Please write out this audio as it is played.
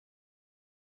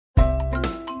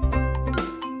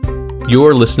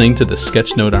You're listening to the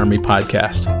Sketchnote Army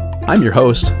Podcast. I'm your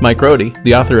host, Mike Rohde,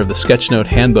 the author of the Sketchnote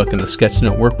Handbook and the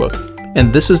Sketchnote Workbook,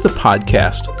 and this is the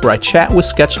podcast where I chat with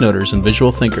sketchnoters and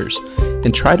visual thinkers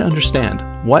and try to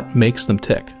understand what makes them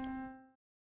tick.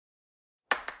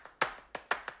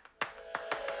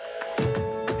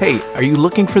 Hey, are you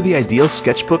looking for the ideal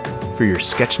sketchbook for your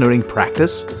sketchnoting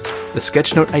practice? The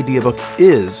Sketchnote Idea Book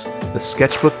is the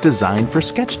sketchbook designed for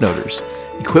sketchnoters.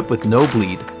 Equipped with no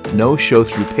bleed, no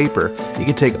show-through paper, you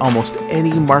can take almost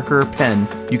any marker or pen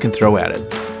you can throw at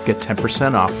it. Get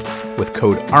 10% off with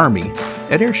code ARMY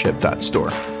at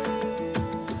airship.store.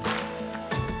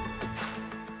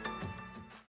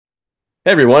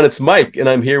 Hey everyone, it's Mike, and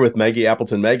I'm here with Maggie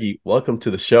Appleton. Maggie, welcome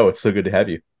to the show. It's so good to have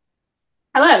you.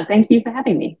 Hello, thank you for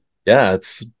having me. Yeah,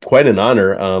 it's quite an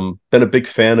honor. Been a big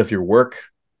fan of your work,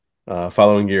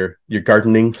 following your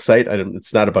gardening site.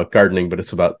 It's not about gardening, but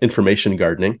it's about information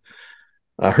gardening.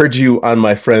 I heard you on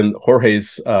my friend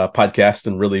Jorge's podcast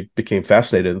and really became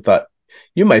fascinated and thought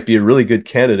you might be a really good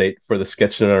candidate for the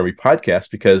Sketchnote Army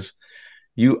podcast because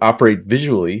you operate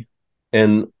visually.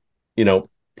 And, you know,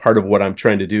 part of what I'm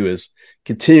trying to do is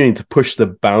continuing to push the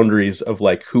boundaries of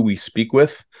like who we speak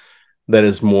with that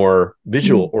is more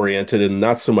visual oriented and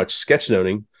not so much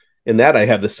sketchnoting. In that, I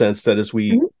have the sense that as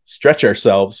we stretch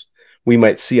ourselves, we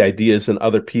might see ideas in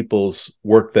other people's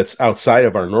work that's outside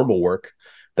of our normal work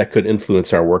that could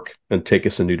influence our work and take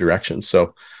us in new directions.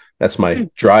 So that's my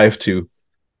drive to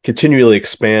continually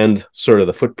expand sort of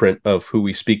the footprint of who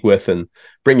we speak with and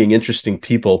bringing interesting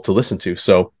people to listen to.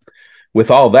 So with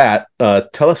all that,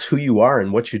 tell us who you are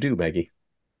and what you do, Maggie.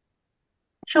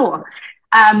 Sure.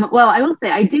 Well, I will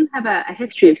say I do have a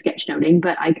history of sketchnoting,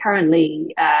 but I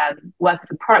currently work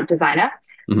as a product designer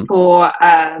for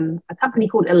a company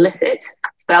called Elicit,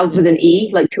 spelled with an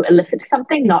E, like to elicit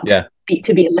something, not to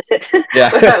be illicit,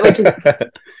 which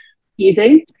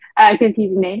is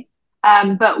confusing name.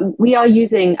 But we are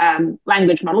using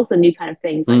language models, the new kind of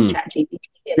things like ChatGPT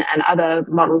and other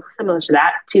models similar to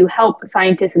that to help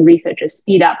scientists and researchers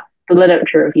speed up the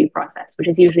literature review process, which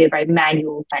is usually a very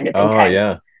manual kind of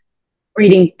intense.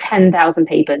 Reading 10,000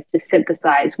 papers to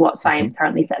synthesize what science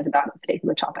currently says about a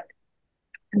particular topic.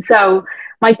 And so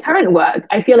my current work,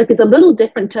 I feel like, is a little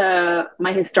different to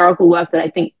my historical work that I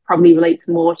think probably relates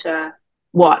more to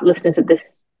what listeners of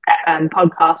this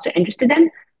podcast are interested in.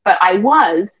 But I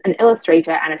was an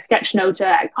illustrator and a sketchnoter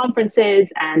at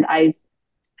conferences, and I,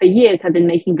 for years, have been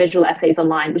making visual essays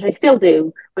online, which I still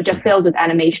do, which are filled with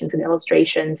animations and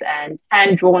illustrations and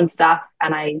hand-drawn stuff.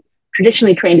 And I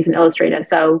traditionally trained as an illustrator,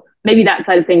 so maybe that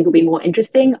side of things will be more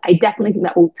interesting. I definitely think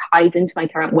that all ties into my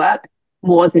current work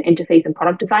more as an interface and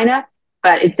product designer,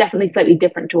 but it's definitely slightly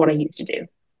different to what I used to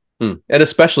do. And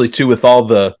especially too with all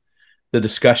the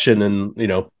discussion and, you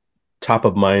know, top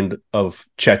of mind of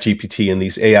ChatGPT and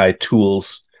these AI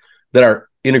tools that are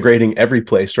integrating every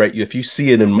place, right? If you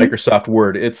see it in Microsoft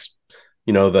Word, it's,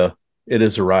 you know, it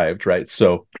has arrived, right?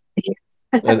 So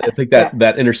and I think that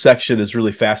that intersection is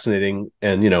really fascinating.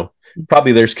 And, you know,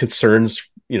 probably there's concerns,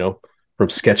 you know, from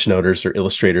sketchnoters or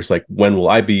illustrators, like when will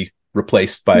I be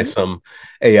replaced by some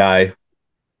AI?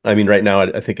 I mean, right now,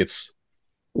 I think it's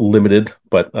limited,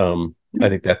 but I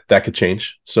think that could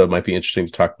change. So it might be interesting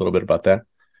to talk a little bit about that.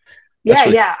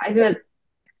 I feel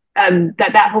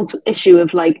that whole issue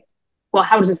of like, well,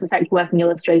 how does this affect working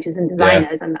illustrators and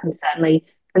designers? I'm certainly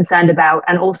concerned about,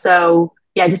 and also,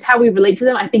 just how we relate to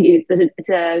them. I think it's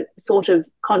a sort of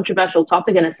controversial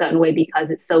topic in a certain way because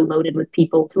it's so loaded with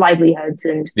people's livelihoods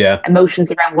and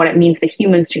emotions around what it means for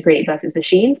humans to create versus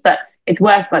machines. But it's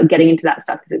worth like getting into that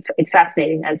stuff because it's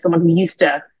fascinating. As someone who used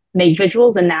to make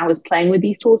visuals and now is playing with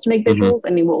these tools to make visuals,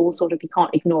 I mean, we're all sort of, you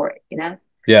can't ignore it, you know?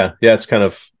 Yeah, it's kind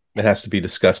of, it has to be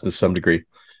discussed to some degree.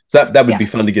 So that would be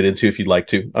fun to get into if you'd like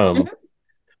to.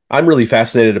 I'm really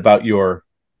fascinated about your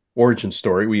origin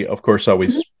story. We, of course,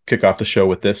 always kick off the show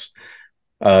with this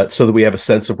so that we have a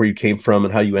sense of where you came from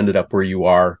and how you ended up where you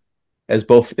are, as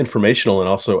both informational and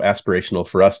also aspirational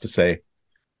for us to say,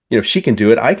 you know, if she can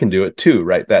do it, I can do it too,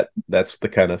 right? That's the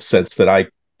kind of sense that I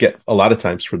get a lot of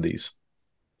times from these.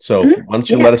 So why don't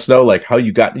you let us know like how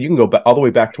you can go all the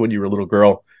way back to when you were a little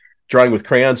girl drawing with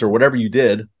crayons or whatever you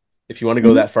did. If you want to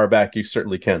go that far back, you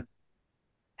certainly can.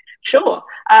 Sure.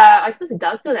 I suppose it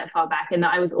does go that far back in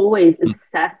that I was always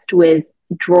obsessed with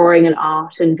drawing and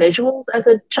art and visuals as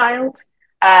a child.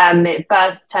 It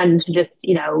first turned into just,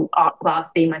 you know, art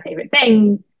class being my favorite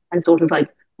thing and sort of like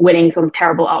winning sort of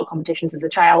terrible art competitions as a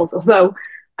child. Although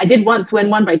I did once win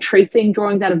one by tracing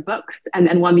drawings out of books and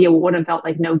then won the award and felt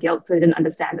like no guilt because I didn't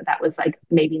understand that was like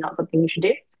maybe not something you should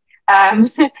do.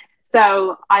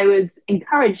 So I was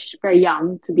encouraged very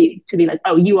young to be like,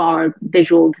 oh, you are a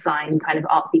visual design kind of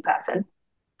artsy person.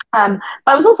 But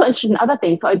I was also interested in other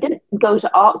things. So I didn't go to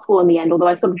art school in the end, although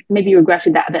I sort of maybe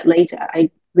regretted that a bit later.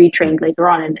 I retrained later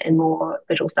on in more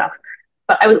visual stuff.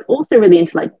 But I was also really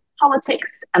into like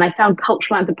politics, and I found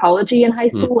cultural anthropology in high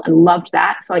school and loved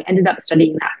that. So I ended up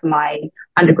studying that for my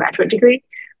undergraduate degree.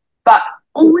 But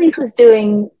always was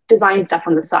doing design stuff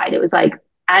on the side. It was like,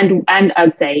 and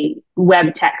I'd say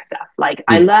web tech stuff. Like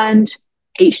I learned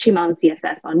HTML and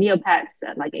CSS on Neopets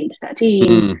at like age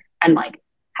 13 and like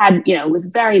had, was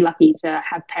very lucky to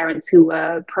have parents who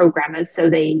were programmers. So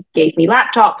they gave me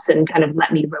laptops and kind of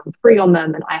let me roam free on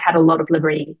them. And I had a lot of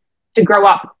liberty to grow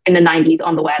up in the 90s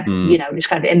on the web, just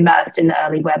kind of immersed in the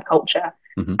early web culture.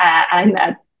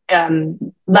 And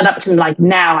led up to like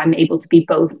now I'm able to be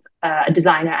both a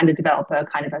designer and a developer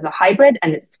kind of as a hybrid.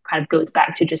 And it kind of goes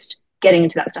back to just getting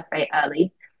into that stuff very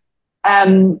early.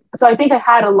 So I think I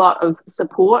had a lot of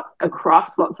support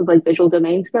across lots of like visual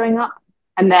domains growing up.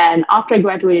 And then after I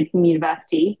graduated from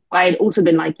university, I had also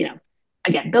been like,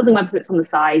 again, building websites on the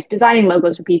side, designing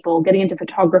logos for people, getting into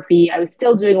photography. I was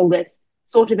still doing all this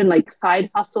sort of in like side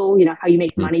hustle, how you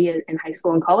make money in high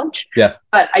school and college. Yeah.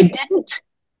 But I didn't,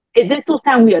 this will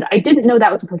sound weird. I didn't know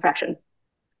that was a profession,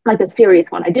 like a serious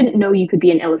one. I didn't know you could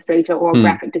be an illustrator or a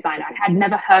graphic designer. I had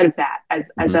never heard of that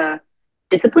as a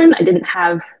discipline. I didn't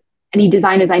have any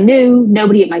designers I knew.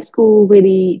 Nobody at my school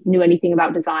really knew anything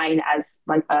about design as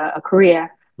like a career.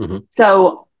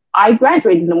 So I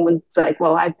graduated and was like,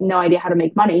 well, I have no idea how to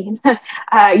make money,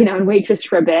 and waitress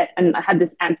for a bit. And I had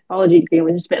this anthropology degree and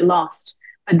was just a bit lost.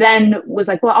 But then was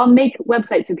like, well, I'll make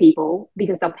websites for people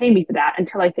because they'll pay me for that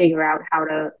until I figure out how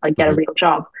to like get a real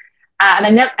job.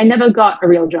 And I never got a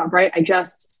real job, right? I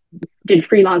just did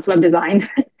freelance web design.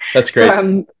 That's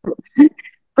great.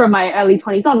 From my early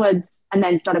 20s onwards, and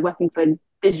then started working for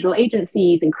digital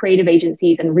agencies and creative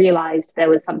agencies, and realized there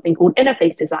was something called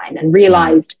interface design, and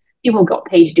realized people got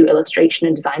paid to do illustration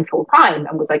and design full time,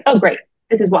 and was like, oh, great,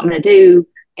 this is what I'm going to do.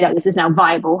 This is now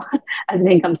viable as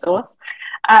an income source.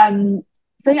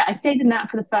 So yeah, I stayed in that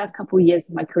for the first couple of years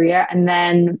of my career, and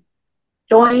then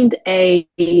joined a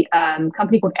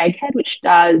company called Egghead, which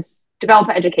does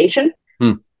developer education.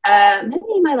 Maybe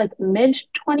in my like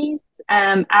mid-20s,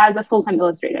 as a full-time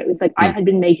illustrator. It was like I had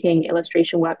been making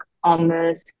illustration work on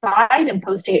the side and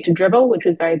posting it to Dribbble, which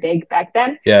was very big back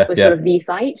then. It was sort of the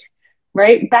site,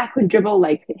 right? Back with Dribbble,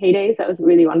 like heydays, that was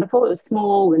really wonderful. It was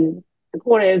small and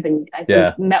supportive, and I sort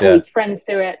of met all these friends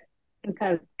through it. It was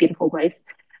kind of a beautiful place.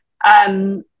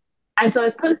 And so I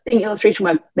was posting illustration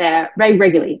work there very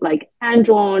regularly, like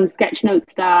hand-drawn, sketchnote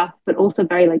stuff, but also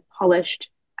very like polished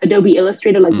Adobe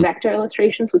Illustrator, like vector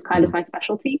illustrations was kind of my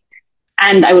specialty.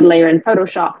 And I would layer in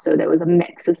Photoshop. So there was a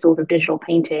mix of sort of digital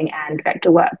painting and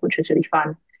vector work, which was really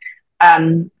fun.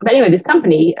 But anyway, this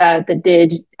company that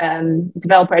did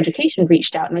developer education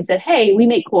reached out and they said, hey, we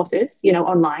make courses,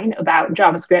 online about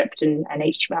JavaScript and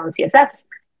HTML and CSS.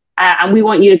 And we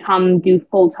want you to come do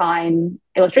full-time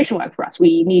illustration work for us.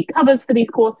 We need covers for these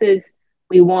courses.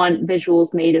 We want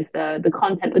visuals made of the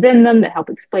content within them that help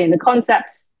explain the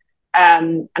concepts.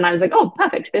 And I was like, oh,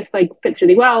 perfect. This like fits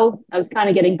really well. I was kind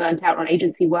of getting burnt out on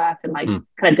agency work and like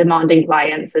kind of demanding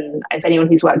clients. And if anyone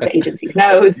who's worked at agencies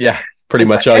knows. Yeah, pretty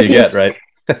much all you get, right?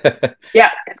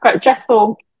 Yeah, it's quite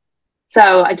stressful.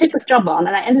 So I took this job on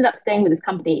and I ended up staying with this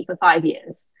company for 5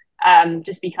 years.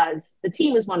 Just because the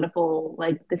team was wonderful.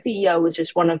 Like the CEO was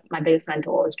just one of my biggest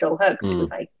mentors, Joel Hooks. He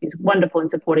was like, he's wonderful in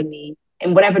supporting me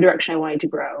in whatever direction I wanted to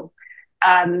grow.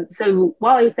 So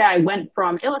while I was there, I went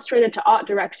from illustrator to art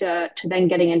director to then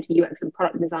getting into UX and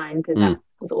product design, because that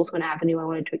was also an avenue I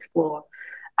wanted to explore.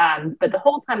 But the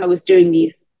whole time I was doing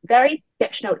these very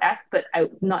Sketchnote-esque, but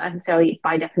not necessarily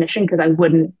by definition, because I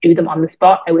wouldn't do them on the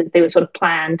spot. They were sort of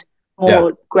planned,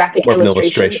 more graphic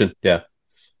illustration. Yeah,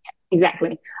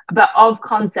 exactly. But of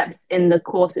concepts in the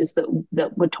courses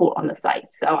that were taught on the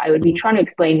site. So I would be trying to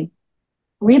explain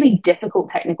really difficult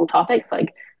technical topics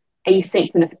like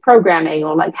asynchronous programming,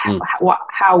 or like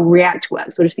how React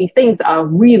works, or just these things that are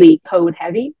really code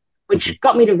heavy, which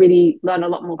got me to really learn a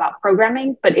lot more about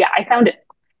programming. But yeah, I found it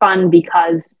fun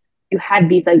because you had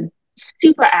these like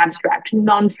super abstract,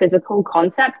 non-physical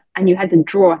concepts, and you had to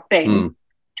draw a thing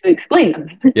to explain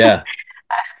them. Yeah.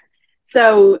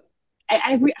 So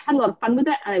I had a lot of fun with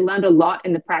it, and I learned a lot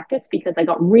in the practice because I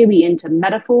got really into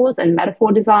metaphors and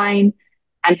metaphor design,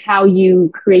 and how you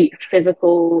create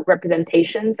physical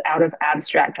representations out of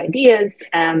abstract ideas.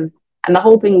 And the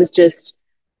whole thing was just,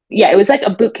 it was like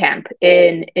a boot camp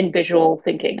in visual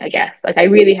thinking, I guess. Like I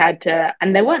really had to,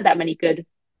 and there weren't that many good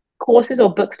courses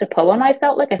or books to pull on, I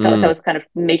felt like. I was kind of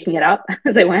making it up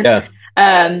as I went.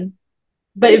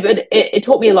 it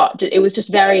taught me a lot. It was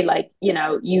just very like,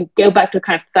 you go back to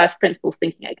kind of first principles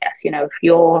thinking, I guess. If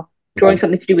you're drawing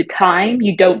something to do with time,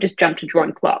 you don't just jump to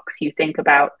drawing clocks. You think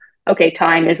about, okay,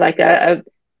 time is like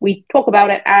we talk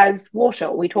about it as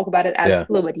water, we talk about it as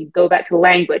fluid. You go back to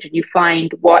language and you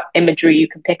find what imagery you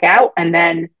can pick out, and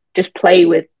then just play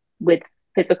with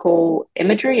physical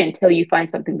imagery until you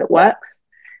find something that works.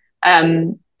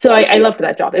 So I loved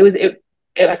that job.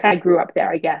 I kind of grew up there,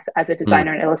 I guess, as a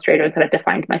designer and illustrator, and kind of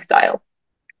defined my style.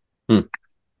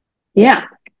 Yeah.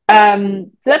 So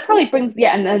that probably brings,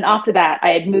 and then after that, I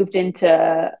had moved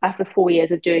after 4 years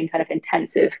of doing kind of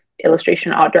intensive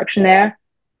illustration and art direction there,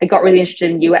 I got really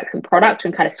interested in UX and product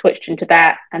and kind of switched into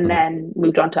that, and then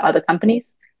moved on to other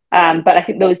companies. But I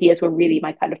think those years were really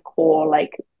my kind of core,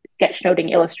 like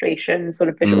sketchnoting, illustration, sort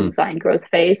of visual design growth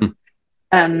phase.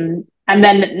 And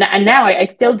now I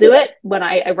still do it when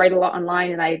I write a lot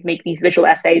online and I make these visual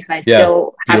essays, and I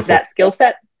still have that skill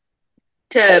set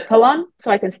to pull on.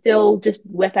 So I can still just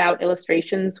whip out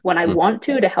illustrations when I want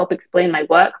to help explain my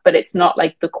work, but it's not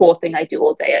like the core thing I do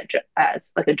all day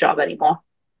as like a job anymore.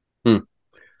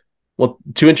 Well,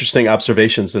 two interesting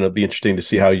observations, and it'll be interesting to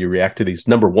see how you react to these.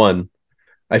 Number one,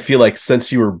 I feel like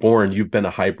since you were born, you've been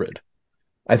a hybrid.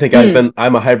 I think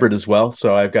I'm a hybrid as well.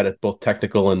 So I've got both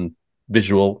technical and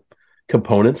visual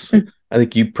components. I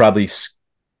think you probably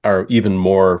are even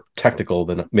more technical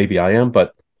than maybe I am,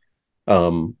 but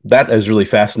that is really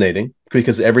fascinating,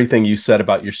 because everything you said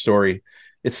about your story,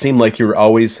 it seemed like you were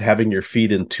always having your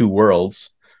feet in two worlds,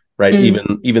 right?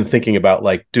 Even thinking about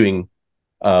like doing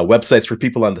websites for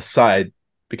people on the side,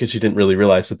 because you didn't really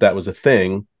realize that was a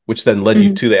thing, which then led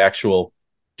you to the actual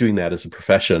doing that as a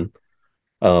profession.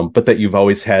 But that you've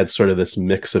always had sort of this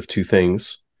mix of two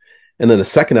things. And then the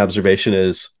second observation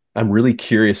is, I'm really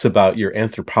curious about your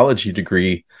anthropology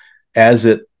degree as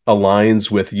it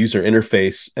aligns with user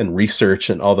interface and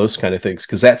research and all those kind of things,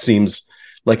 because that seems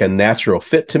like a natural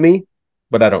fit to me.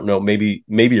 But I don't know, maybe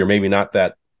or maybe not,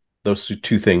 that those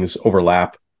two things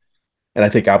overlap. And I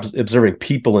think observing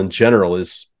people in general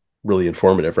is really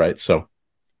informative, right? So,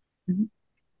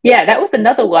 yeah, that was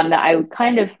another one that I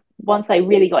kind of, once I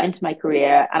really got into my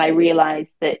career and I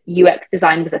realized that UX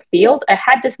design was a field, I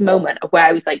had this moment of where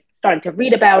I was like starting to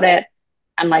read about it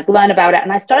and like learn about it.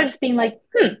 And I started just being like,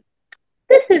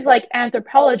 this is like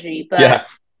anthropology, but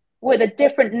with a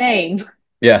different name.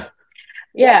 Yeah.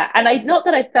 And not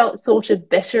that I felt sort of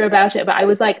bitter about it, but I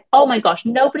was like, oh my gosh,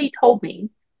 nobody told me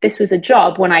this was a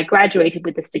job when I graduated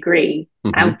with this degree,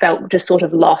 and felt just sort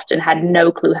of lost and had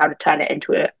no clue how to turn it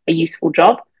into a useful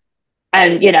job.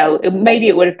 And, maybe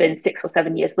it would have been 6 or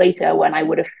 7 years later when I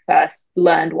would have first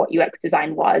learned what UX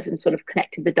design was and sort of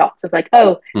connected the dots of like,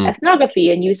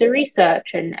 ethnography and user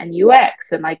research and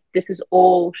UX, and like, this is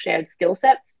all shared skill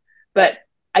sets. But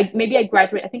I think I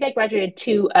graduated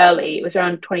too early. It was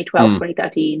around 2012,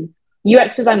 2013.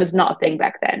 UX design was not a thing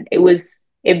back then.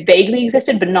 It vaguely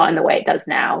existed, but not in the way it does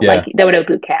now. Like, there were no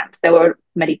boot camps. There were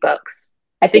many books.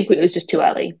 I think it was just too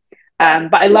early.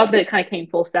 But I love that it kind of came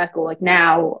full circle. Like,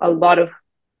 now a lot of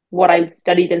what I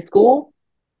studied in school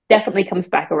definitely comes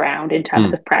back around in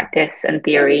terms of practice and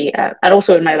theory. And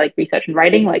also in my like research and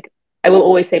writing, like, I will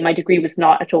always say my degree was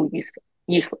not at all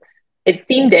useless. It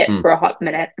seemed it for a hot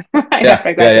minute after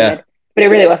I graduated, but it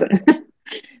really wasn't.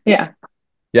 Yeah,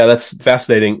 that's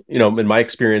fascinating. In my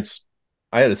experience,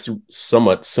 I had a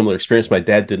somewhat similar experience. My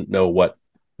dad didn't know and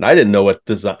I didn't know what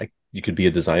design, you could be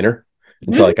a designer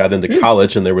until I got into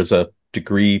college, and there was a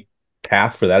degree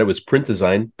path for that. It was print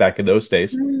design back in those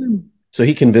days. So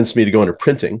he convinced me to go into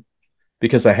printing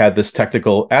because I had this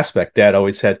technical aspect. Dad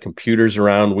always had computers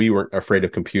around. We weren't afraid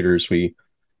of computers.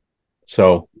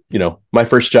 So my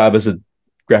first job as a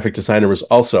graphic designer was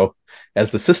also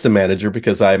as the system manager,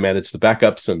 because I managed the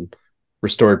backups and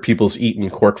restored people's Eaton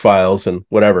Quark files and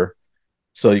whatever.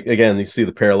 So again, you see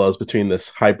the parallels between this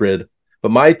hybrid,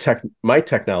 but my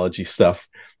technology stuff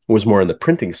was more on the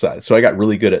printing side. So I got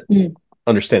really good at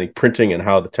understanding printing and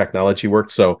how the technology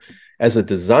worked. So as a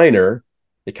designer,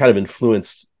 it kind of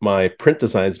influenced my print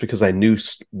designs, because I knew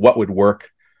what would work,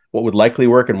 what would likely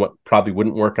work, and what probably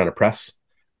wouldn't work on a press.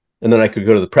 And then I could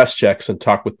go to the press checks and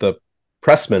talk with the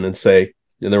pressmen and say,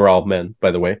 and they were all men,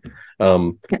 by the way,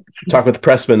 talk with the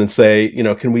pressmen and say,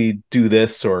 can we do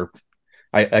this? Or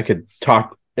I could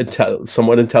talk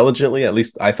somewhat intelligently. At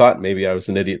least I thought. Maybe I was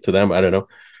an idiot to them. I don't know.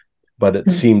 But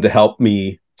it seemed to help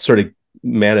me sort of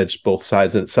manage both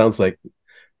sides. And it sounds like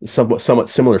somewhat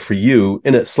similar for you,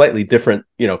 in a slightly different,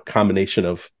 combination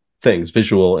of things,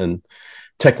 visual and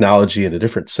technology in a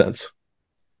different sense.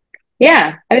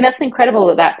 Yeah. I mean, that's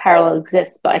incredible that parallel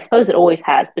exists, but I suppose it always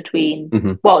has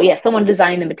between, someone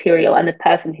designing the material and the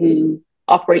person who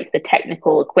operates the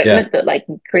technical equipment that like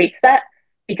creates that.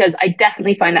 Because I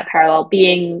definitely find that parallel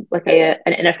being like an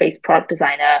interface product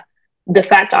designer. The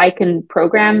fact I can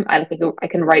program, I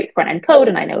can write front end code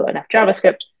and I know enough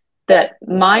JavaScript, that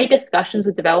my discussions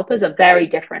with developers are very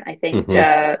different, I think,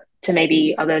 to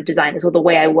maybe other designers, or the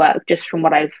way I work, just from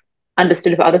what I've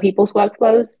understood of other people's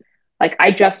workflows. Like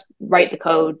I just write the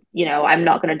code, you know, I'm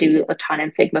not going to do a ton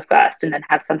in Figma first and then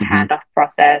have some handoff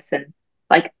process, and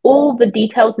like all the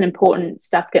details and important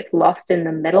stuff gets lost in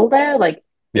the middle there, like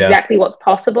exactly what's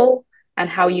possible and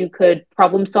how you could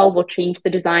problem solve or change the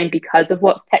design because of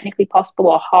what's technically possible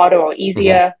or harder or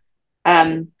easier.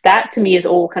 That to me is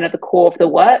all kind of the core of the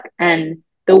work. And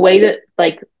the way that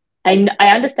like I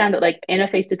understand that like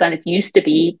interface designers used to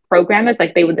be programmers,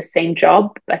 like they were the same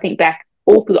job, I think back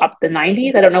all through up to the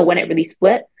 90s. I don't know when it really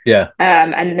split.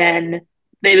 And then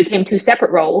they became two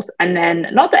separate roles. And then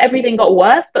not that everything got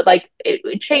worse, but like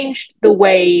it changed the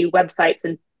way websites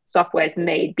and software is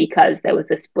made because there was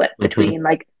this split between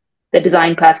like the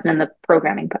design person and the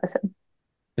programming person.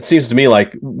 It seems to me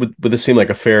like, would this seem like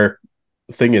a fair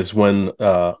thing is when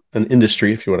an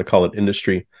industry, if you want to call it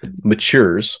industry,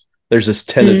 matures, there's this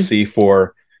tendency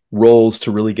for roles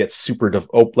to really get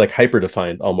like hyper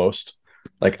defined almost.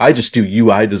 Like I just do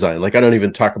UI design. Like I don't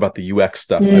even talk about the UX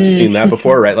stuff. I've seen that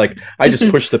before, right? Like I just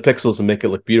push the pixels and make it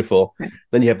look beautiful.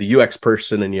 Then you have the UX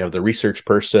person and you have the research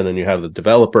person and you have the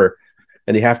developer,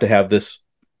 and you have to have this,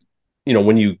 you know,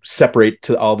 when you separate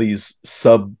to all these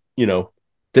sub, you know,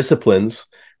 disciplines,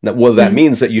 that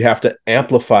means that you have to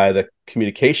amplify the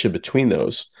communication between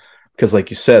those. Because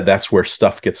like you said, that's where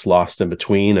stuff gets lost in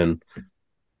between, and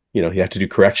you know, you have to do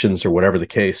corrections or whatever the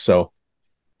case. So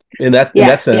in that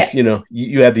sense, you know,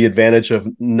 you have the advantage of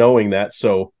knowing that.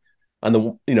 So on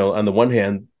the one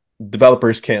hand,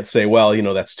 developers can't say, well, you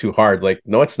know, that's too hard. Like,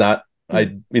 no, it's not.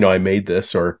 I made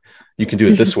this, or you can do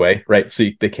it this way, right? So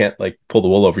they can't like pull the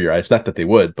wool over your eyes. Not that they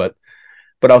would, but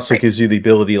also gives you the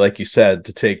ability, like you said,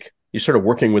 to take, you're sort of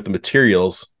working with the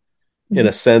materials in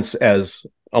a sense as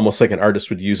almost like an artist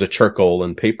would use a charcoal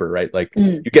and paper, right? Like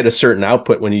you get a certain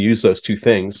output when you use those two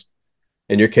things.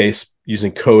 In your case,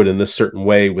 using code in this certain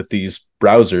way with these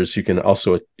browsers, you can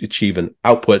also achieve an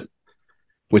output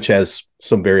which has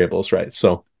some variables, right?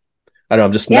 So I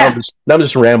don't know, now I'm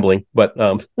just rambling, but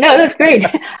no, that's great.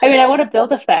 I mean, I want to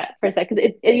build a that for a second,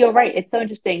 because you're right. It's so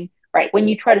interesting, right? When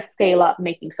you try to scale up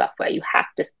making software, you have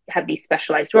to have these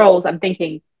specialized roles. I'm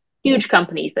thinking huge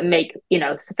companies that make, you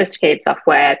know, sophisticated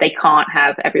software, they can't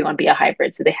have everyone be a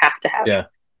hybrid. So they have to have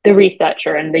the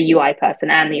researcher and the UI person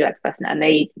and the UX person, and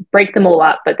they break them all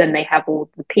up, but then they have all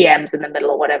the PMs in the middle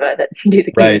or whatever that do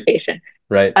the communication.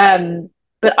 Right.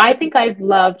 But I think I've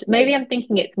loved, maybe I'm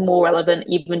thinking it's more relevant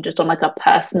even just on like a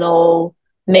personal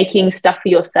making stuff for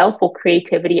yourself or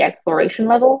creativity exploration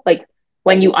level. Like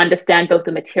when you understand both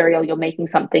the material you're making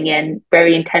something in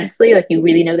very intensely, like you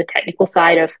really know the technical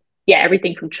side of,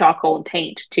 everything from charcoal and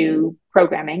paint to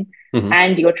programming,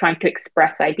 and you're trying to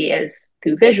express ideas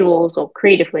through visuals or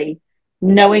creatively,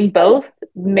 knowing both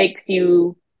makes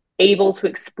you able to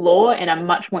explore in a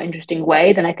much more interesting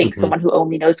way than I think someone who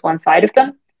only knows one side of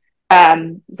them.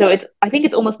 So I think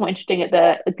it's almost more interesting at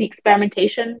the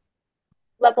experimentation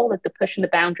level, like the pushing the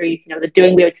boundaries, you know, the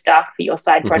doing weird stuff for your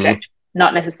side project,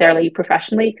 not necessarily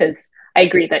professionally, because I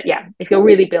agree that, if you're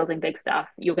really building big stuff,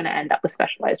 you're going to end up with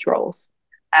specialized roles.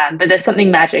 But there's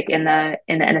something magic in the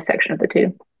intersection of the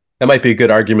two. That might be a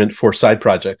good argument for side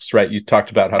projects, right? You talked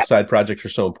about how side projects are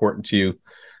so important to you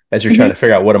as you're trying to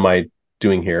figure out, what am I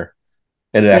doing here?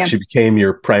 And it actually became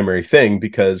your primary thing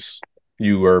because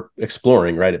you were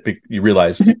exploring, right? You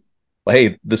realized, well,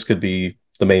 hey, this could be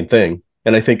the main thing.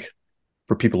 And I think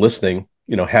for people listening,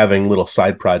 you know, having little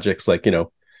side projects, like, you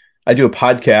know, I do a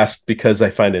podcast because I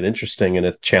find it interesting and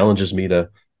it challenges me to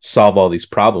solve all these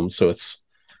problems. So it's,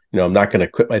 you know, I'm not going to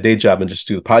quit my day job and just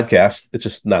do the podcast. It's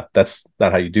just that's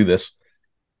not how you do this.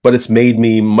 But it's made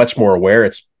me much more aware.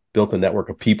 It's built a network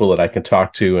of people that I can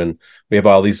talk to. And we have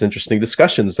all these interesting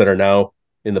discussions that are now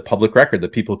in the public record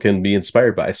that people can be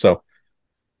inspired by. So,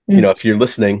 you know, if you're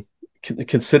listening,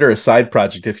 consider a side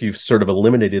project if you've sort of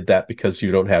eliminated that because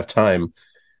you don't have time.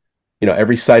 You know,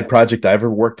 every side project I ever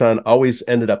worked on always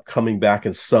ended up coming back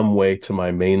in some way to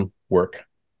my main work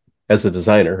as a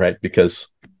designer, right? Because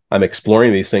I'm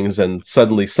exploring these things and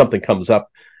suddenly something comes up.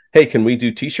 Hey, can we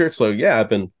do t-shirts? So I've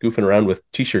been goofing around with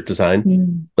t-shirt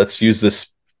design. Let's use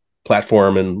this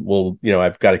platform and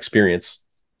I've got experience.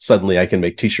 Suddenly I can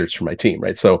make t-shirts for my team,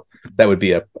 right? So that would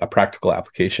be a practical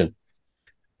application.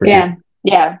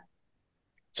 Yeah.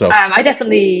 So I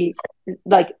definitely,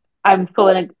 like, I'm full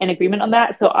in agreement on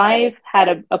that. So I've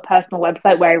had a personal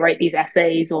website where I write these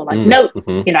essays or like notes.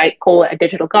 Mm-hmm. You know, I call it a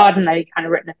digital garden. I kind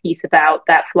of written a piece about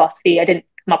that philosophy. I didn't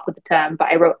come up with the term, but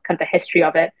I wrote kind of the history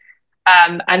of it.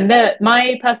 And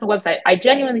my personal website, I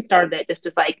genuinely started it just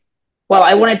as like, well,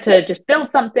 I wanted to just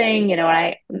build something, you know,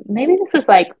 and maybe this was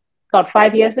like, God,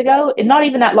 5 years ago, not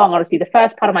even that long, honestly. The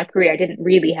first part of my career, I didn't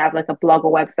really have like a blog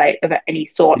or website of any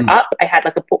sort up. I had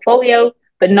like a portfolio,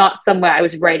 but not somewhere I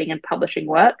was writing and publishing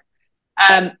work.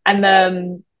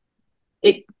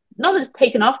 It not that it's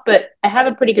taken off, but I have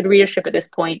a pretty good readership at this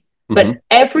point. But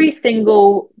every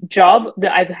single job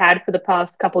that I've had for the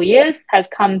past couple of years has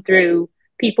come through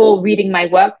people reading my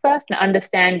work first and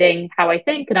understanding how I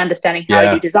think and understanding how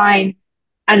I do design.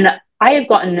 And I have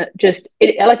gotten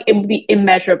it would be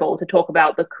immeasurable to talk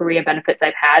about the career benefits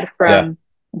I've had from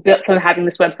having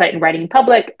this website and writing in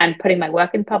public and putting my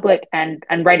work in public and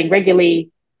writing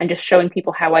regularly and just showing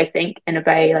people how I think in a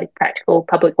very like practical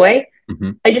public way.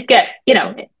 I just get, you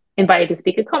know, invited to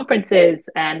speak at conferences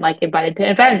and like invited to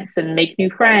events and make new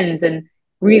friends and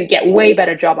really get way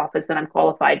better job offers than I'm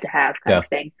qualified to have kind of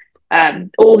thing.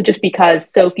 All just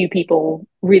because so few people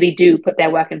really do put their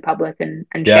work in public and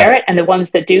share it. And the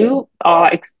ones that do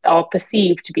are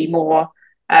perceived to be more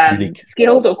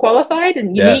skilled or qualified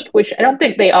and unique, which I don't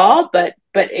think they are, but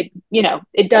it, you know,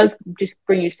 it does just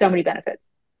bring you so many benefits.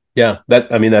 Yeah,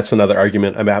 that's another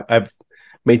argument. I've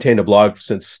maintained a blog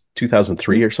since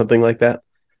 2003 or something like that.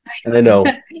 Nice. And I know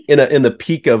in the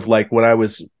peak of like when I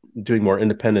was doing more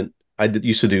independent,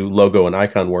 used to do logo and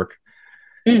icon work.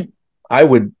 I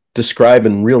would describe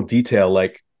in real detail,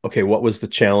 like, okay, what was the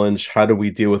challenge? How do we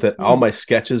deal with it? All my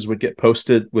sketches would get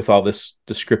posted with all this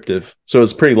descriptive. So it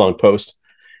was a pretty long post.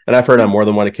 And I've heard on more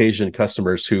than one occasion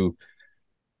customers who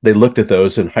they looked at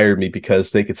those and hired me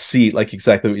because they could see, like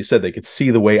exactly what you said, they could see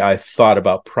the way I thought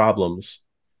about problems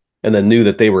and then knew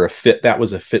that they were that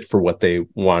was a fit for what they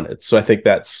wanted. So I think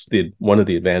that's one of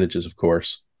the advantages, of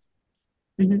course.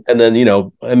 And then, you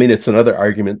know, I mean, it's another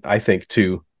argument, I think,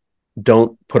 too.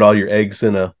 Don't put all your eggs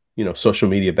in a, you know, social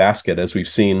media basket. As we've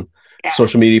seen,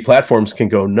 social media platforms can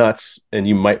go nuts and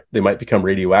they might become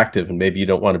radioactive and maybe you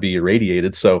don't want to be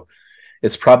irradiated. So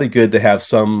it's probably good to have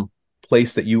some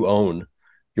place that you own,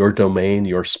 your domain,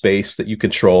 your space that you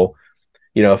control.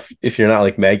 You know, if you're not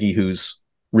like Maggie, who's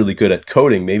really good at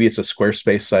coding, maybe it's a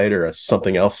Squarespace site or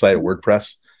something else site,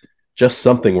 WordPress, just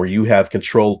something where you have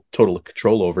total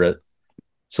control over it,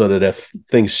 so that if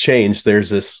things change, there's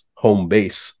this home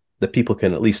base that people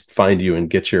can at least find you and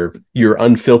get your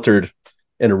unfiltered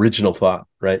and original thought,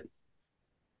 right?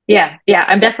 Yeah.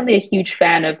 I'm definitely a huge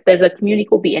fan of, there's a community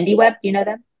called the Indie Web. Do you know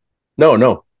them?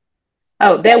 No.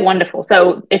 Oh, they're wonderful.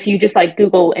 So if you just like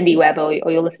Google Indie Web, or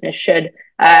your listeners should,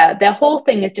 their whole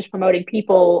thing is just promoting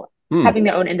people having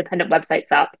their own independent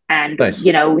websites up, and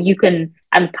you know, you can,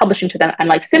 and publishing to them and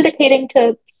like syndicating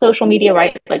to social media,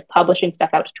 right? Like publishing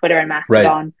stuff out to Twitter and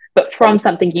Mastodon, but from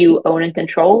something you own and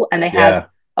control. And they have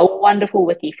a wonderful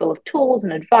wiki full of tools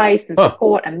and advice and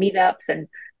support and meetups, and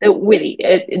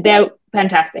they're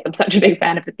fantastic. I'm such a big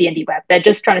fan of the Indie Web. They're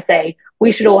just trying to say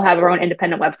we should all have our own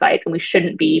independent websites and we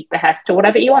shouldn't be behest to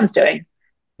whatever E01's doing.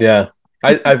 Yeah,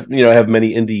 I've you know, I have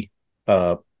many indie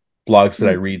blogs that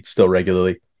I read still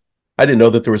regularly. I didn't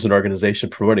know that there was an organization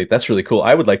promoting it. That's really cool.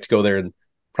 I would like to go there and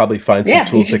probably find some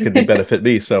tools that could benefit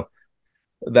me. So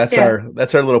that's our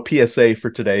little PSA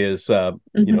for today is you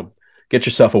know, get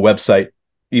yourself a website,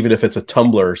 even if it's a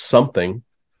Tumblr or something,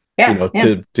 you know,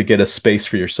 to get a space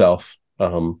for yourself.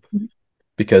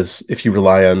 Because if you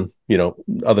rely on, you know,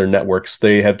 other networks,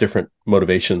 they have different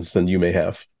motivations than you may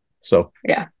have. So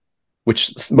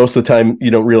which most of the time you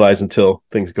don't realize until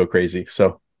things go crazy.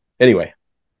 So anyway.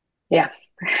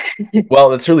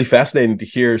 Well, it's really fascinating to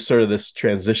hear sort of this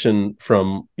transition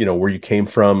from, you know, where you came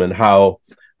from and how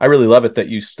I really love it that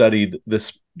you studied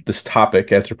this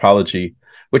topic, anthropology,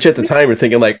 which at the time you're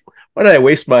thinking like, why did I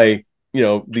waste my, you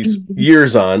know, these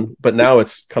years on, but now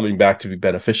it's coming back to be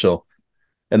beneficial.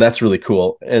 And that's really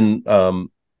cool. And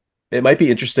it might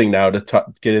be interesting now to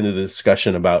get into the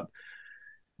discussion about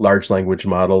large language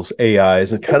models,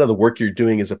 AIs, and kind of the work you're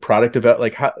doing as a product of it.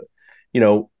 Like how, you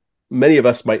know, many of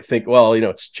us might think, well, you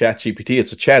know, it's ChatGPT,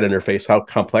 it's a chat interface. How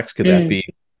complex could that be?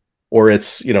 Or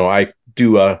it's, you know, I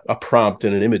do a prompt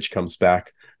and an image comes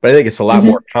back. But I think it's a lot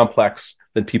more complex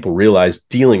than people realize,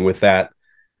 dealing with that.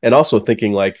 And also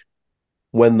thinking like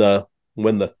when the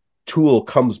tool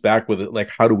comes back with it, like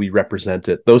how do we represent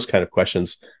it? Those kind of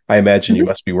questions I imagine you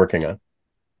must be working on.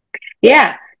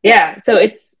 Yeah. So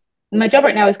it's, my job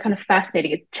right now is kind of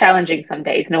fascinating. It's challenging some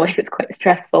days in a way that's quite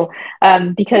stressful,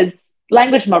 because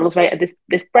language models, right, are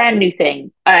this brand new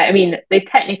thing. I mean, they've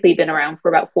technically been around for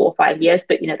about 4 or 5 years,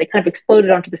 but they kind of exploded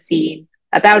onto the scene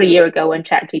about a year ago when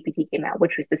ChatGPT came out,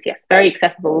 which was this very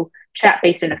accessible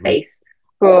chat-based interface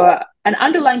for an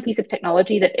underlying piece of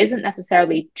technology that isn't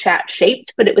necessarily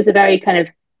chat-shaped, but it was a very kind of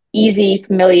easy,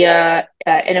 familiar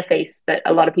interface that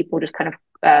a lot of people just kind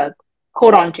of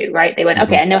caught on to, right? They went,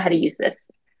 okay, I know how to use this.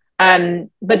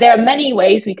 But there are many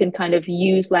ways we can kind of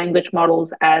use language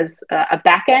models as a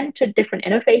backend to different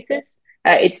interfaces.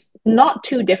 It's not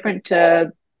too different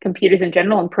to computers in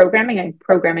general and programming. And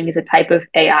programming is a type of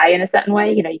AI in a certain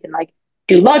way. You can like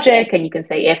do logic and you can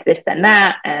say if this, then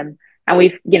that. And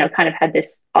we've, kind of had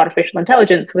this artificial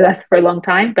intelligence with us for a long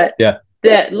time. But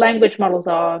the language models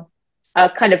are a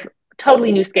kind of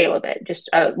totally new scale of it, just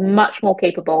much more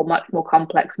capable, much more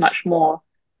complex, much more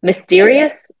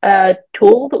mysterious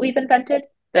tool that we've invented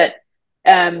that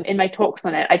in my talks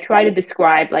on it, I try to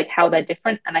describe like how they're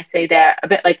different. And I say they're a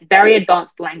bit like very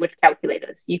advanced language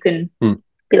calculators. You can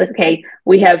be like, okay,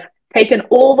 we have taken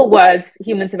all the words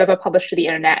humans have ever published to the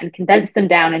internet and condensed them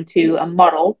down into a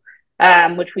model,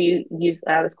 which we use,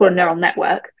 it's called a neural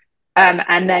network.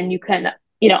 And then you can,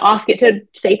 ask it to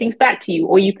say things back to you,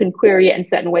 or you can query it in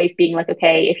certain ways, being like,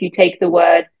 okay, if you take the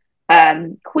word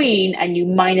queen and you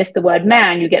minus the word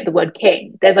man, you get the word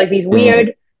king. There's like these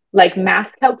weird like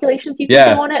math calculations you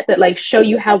can do on it that like show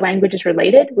you how language is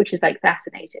related, which is like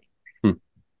fascinating.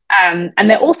 And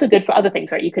they're also good for other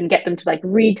things, right? You can get them to like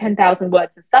read 10,000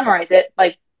 words and summarize it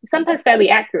like sometimes fairly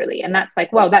accurately, and that's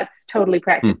like, wow, that's totally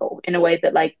practical in a way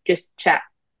that like just chat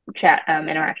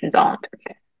interactions aren't.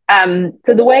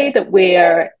 So the way that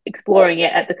we're exploring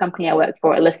it at the company I work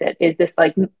for, Elicit, is this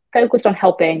like focused on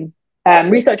helping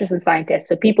researchers and scientists,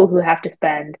 so people who have to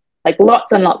spend like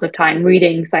lots and lots of time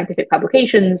reading scientific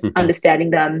publications,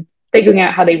 understanding them, figuring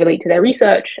out how they relate to their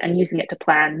research, and using it to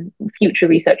plan future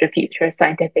research or future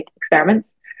scientific experiments.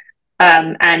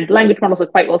 And language models are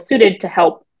quite well suited to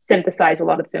help synthesize a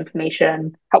lot of this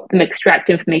information, help them extract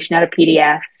information out of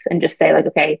PDFs, and just say like,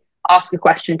 okay, ask a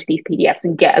question to these PDFs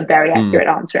and get a very accurate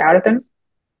answer out of them.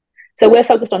 So we're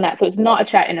focused on that. So it's not a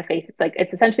chat interface.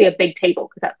 It's essentially a big table,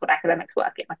 because that's what academics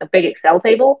work in, like a big Excel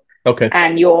table. Okay.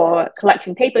 And you're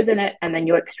collecting papers in it, and then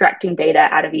you're extracting data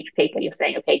out of each paper. You're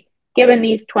saying, okay, given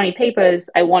these 20 papers,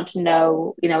 I want to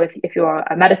know, if you're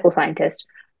a medical scientist,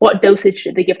 what dosage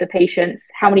should they give the patients?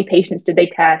 How many patients did they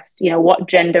test? What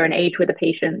gender and age were the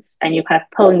patients? And you're kind of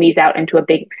pulling these out into a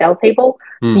big Excel table.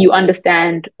 So you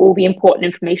understand all the important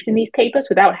information in these papers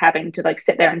without having to like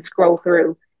sit there and scroll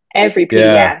through every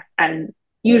PDF. And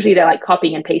usually they're like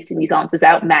copying and pasting these answers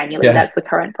out manually. That's the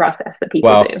current process that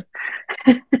people do.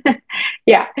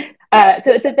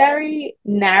 So it's a very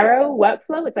narrow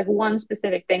workflow. It's like one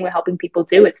specific thing we're helping people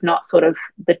do. It's not sort of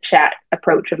the chat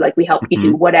approach of like, we help you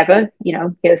do whatever,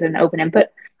 here's an open input.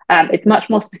 It's much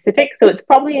more specific. So it's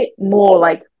probably more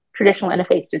like traditional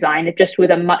interface design, just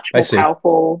with a much more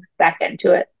powerful back end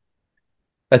to it.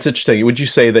 That's interesting. Would you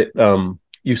say that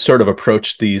you sort of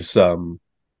approach these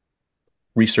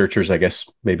researchers, I guess,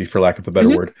 maybe for lack of a better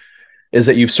word, is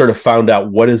that you've sort of found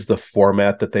out what is the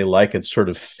format that they like and sort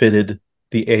of fitted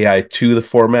the AI to the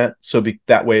format? So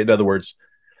that way, in other words,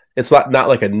 it's not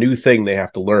like a new thing they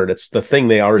have to learn. It's the thing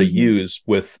they already use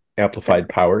with amplified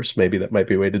powers. Maybe that might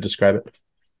be a way to describe it.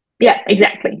 Yeah,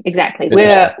 exactly.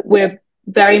 We're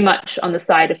very much on the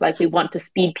side of like, we want to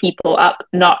speed people up.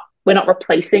 We're not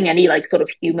replacing any like sort of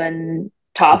human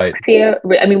tasks here.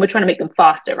 I mean, we're trying to make them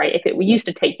faster, right? If we used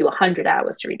to take you 100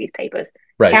 hours to read these papers,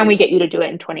 can we get you to do it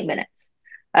in 20 minutes?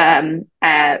 And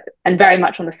very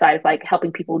much on the side of like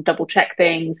helping people double check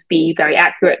things, be very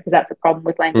accurate, because that's a problem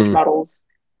with language models.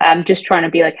 Just trying to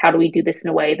be like, how do we do this in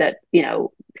a way that,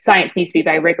 science needs to be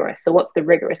very rigorous. So what's the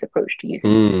rigorous approach to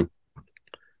using it?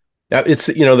 Now, it's,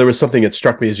 there was something that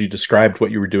struck me as you described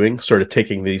what you were doing, sort of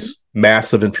taking these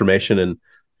massive information and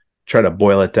trying to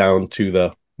boil it down to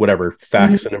the whatever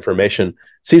facts and information. It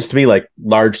seems to me like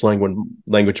large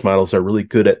language models are really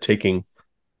good at taking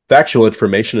factual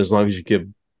information as long as you give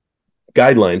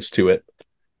guidelines to it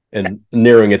and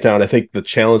narrowing it down. I think the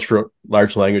challenge for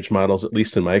large language models, at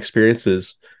least in my experience,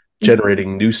 is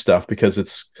generating new stuff, because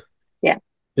it's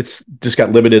just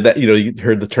got limited. That you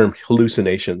heard the term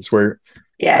hallucinations, where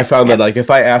I found that like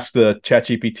if I ask the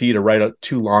ChatGPT to write out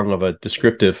too long of a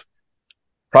descriptive,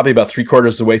 probably about 3/4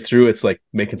 of the way through, it's like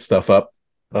making stuff up.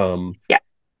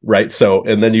 Right. So,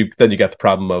 and then you got the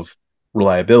problem of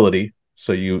reliability.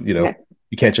 So you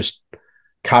can't just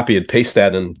copy and paste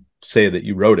that and say that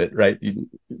you wrote it, right? You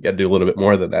got to do a little bit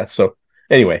more than that. So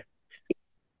anyway.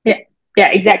 Yeah,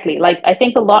 exactly. Like, I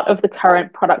think a lot of the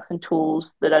current products and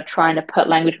tools that are trying to put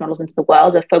language models into the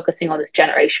world are focusing on this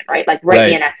generation, right? Like write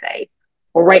me an essay,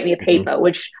 or write me a paper,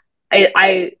 which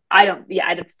I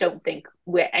just don't think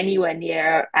we're anywhere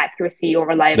near accuracy or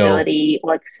reliability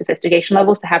or like sophistication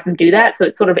levels to have them do that. So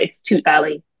it's too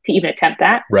early to even attempt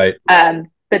that. Right.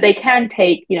 But they can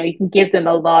take, you can give them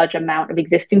a large amount of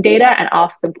existing data and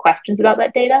ask them questions about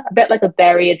that data, a bit like a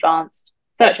very advanced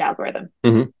search algorithm,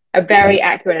 a very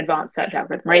accurate advanced search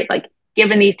algorithm, right? Like,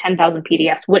 given these 10,000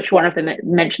 PDFs, which one of them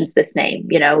mentions this name,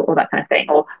 or that kind of thing,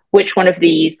 or which one of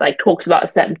these like talks about a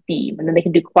certain theme, and then they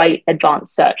can do quite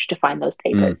advanced search to find those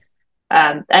papers.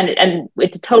 And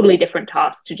it's a totally different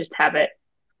task to just have it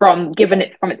from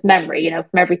its memory,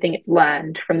 from everything it's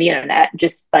learned from the internet,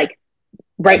 just like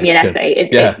write me an essay.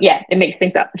 It makes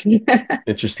things up.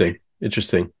 Interesting.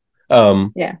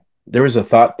 There was a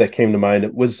thought that came to mind.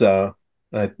 It was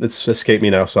it's escaped me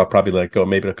now, so I'll probably let it go.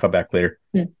 Maybe it'll come back later.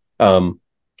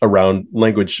 Around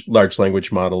large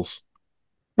language models,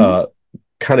 kind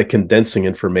of condensing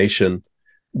information.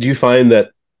 Do you find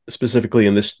that specifically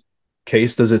in this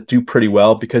case, does it do pretty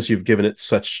well because you've given it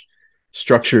such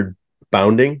structured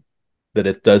bounding that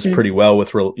it does pretty well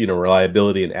with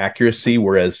reliability and accuracy?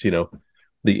 Whereas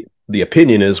the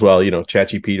opinion is, well,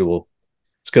 ChatGPT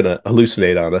it's going to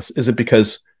hallucinate on us. Is it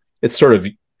because it's sort of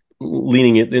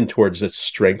leaning it in towards its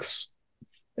strengths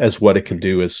as what it can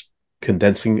do is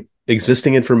condensing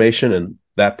existing information, and at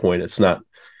that point doesn't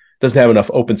have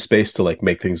enough open space to like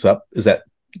make things up? Is that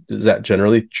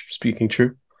generally speaking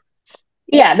true?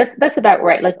 Yeah, that's about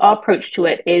right. Like, our approach to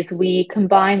it is we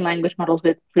combine language models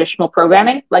with traditional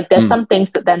programming. Like, there's some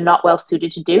things that they're not well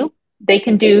suited to do. They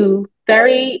can do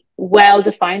very well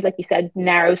defined, like you said,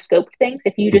 narrow scoped things.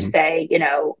 If you just say,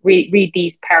 read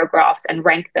these paragraphs and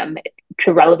rank them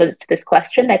to relevance to this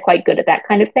question, they're quite good at that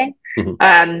kind of thing.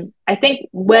 I think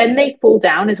when they fall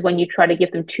down is when you try to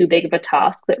give them too big of a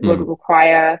task that would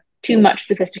require too much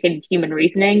sophisticated human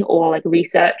reasoning or like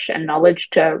research and knowledge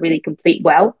to really complete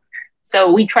well.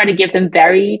 So we try to give them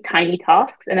very tiny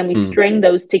tasks, and then we string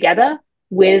those together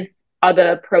with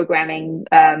other programming,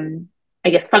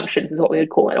 functions is what we would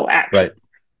call it, or actions. Right.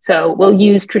 So we'll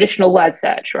use traditional word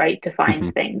search, right, to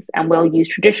find things, and we'll use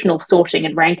traditional sorting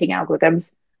and ranking algorithms,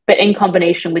 but in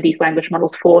combination with these language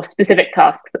models for specific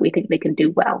tasks that we think they can do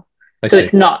well. So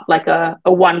it's not like a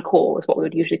one call is what we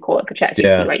would usually call it for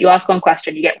ChatGPT, right? You ask one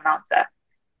question, you get one answer.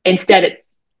 Instead,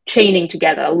 it's chaining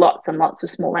together lots and lots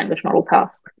of small language model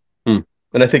tasks.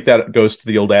 And I think that goes to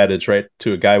the old adage, right?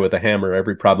 To a guy with a hammer,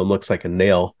 every problem looks like a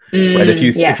nail, right?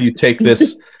 If you take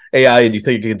this AI and you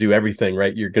think it can do everything,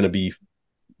 right, you're going to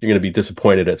be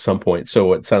disappointed at some point.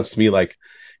 So it sounds to me like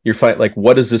you're like,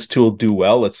 what does this tool do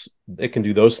well? It can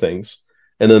do those things,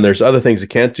 and then there's other things it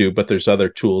can't do, but there's other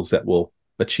tools that will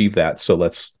achieve that. So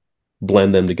let's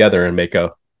blend them together and make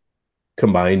a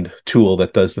combined tool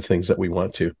that does the things that we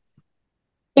want to.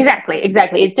 Exactly.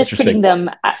 It's just treating them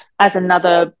as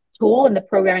another tool in the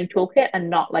programming toolkit,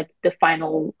 and not like the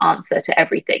final answer to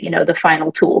everything, the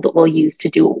final tool that we'll use to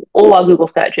do all our Google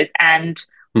searches and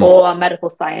all our medical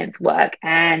science work.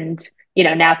 And,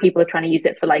 now people are trying to use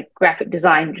it for like graphic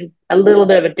design, which is a little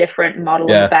bit of a different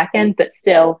model on the back end, but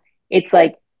still it's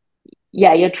like,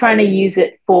 you're trying to use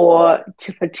it for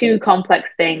two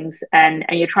complex things, and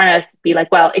you're trying to be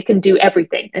like, well, it can do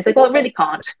everything. And it's like, well, it really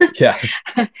can't.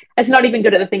 It's not even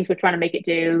good at the things we're trying to make it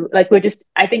do. Like,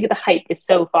 I think the hype is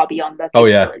so far beyond the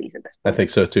capabilities at this point. I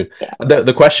think so too.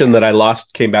 The question that I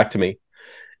lost came back to me,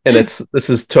 and this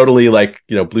is totally like,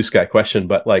 blue sky question,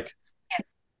 but like,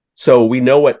 so we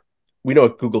know what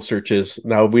Google search is.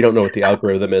 Now we don't know what the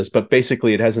algorithm is, but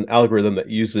basically it has an algorithm that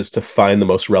uses to find the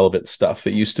most relevant stuff.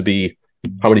 It used to be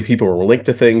how many people were linked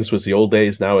to things was the old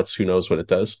days. Now it's who knows what it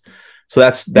does. So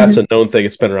that's a known thing.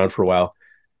 It's been around for a while.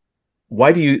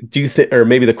 Why do you think, or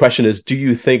maybe the question is, do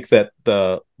you think that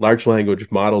the large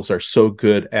language models are so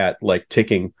good at like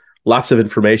taking lots of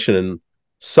information and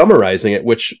summarizing it,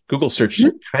 which Google search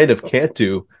kind of can't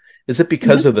do? Is it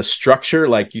because of the structure?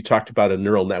 Like you talked about a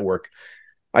neural network.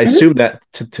 I assume that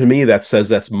to me, that says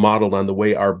that's modeled on the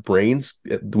way our brains,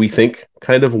 we think,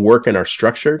 kind of work and are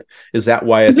structured. Is that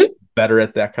why it's better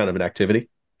at that kind of an activity?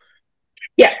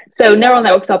 Yeah. So neural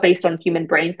networks are based on human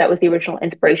brains. That was the original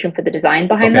inspiration for the design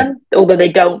behind them, although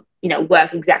they don't,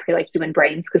 work exactly like human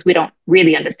brains because we don't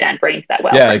really understand brains that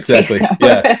well. Yeah, exactly. So,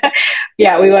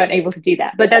 we weren't able to do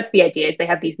that. But that's the idea, is they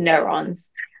have these neurons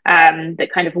that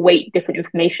kind of weight different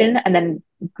information and then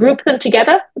group them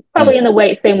together, probably in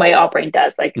the same way our brain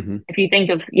does. Like if you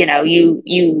think of,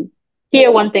 you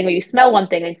hear one thing or you smell one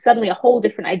thing and suddenly a whole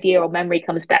different idea or memory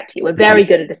comes back to you. We're very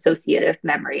good at associative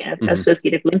memory and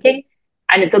associative linking.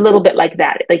 And it's a little bit like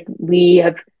that. Like we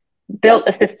have built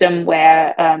a system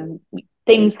where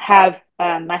things have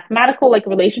mathematical like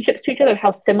relationships to each other,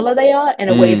 how similar they are in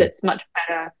a way that's much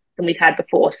better than we've had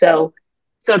before. So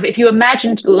if you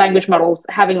imagined language models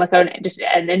having like just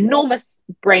an enormous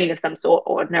brain of some sort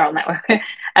or neural network,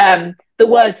 the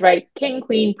words, right, king,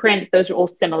 queen, prince, those are all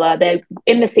similar. They're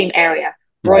in the same area,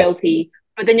 royalty.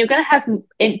 But then you're going to have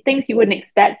things you wouldn't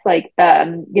expect, like,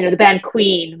 the band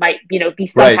Queen might, be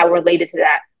somehow related to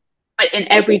that. But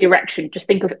in every direction, just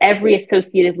think of every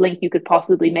associative link you could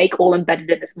possibly make all embedded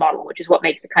in this model, which is what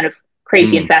makes it kind of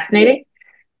crazy and fascinating.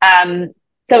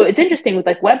 So it's interesting with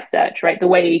like web search, right? The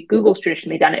way Google's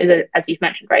traditionally done it is, as you've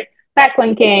mentioned, right?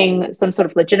 Backlinking, some sort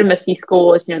of legitimacy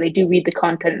scores, they do read the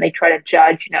content and they try to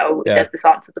judge, does this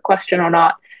answer the question or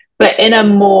not? But in a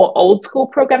more old school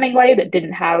programming way that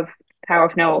didn't have power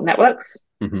of neural networks.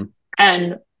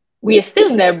 And we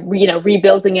assume they're,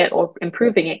 rebuilding it or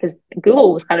improving it because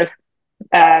Google was kind of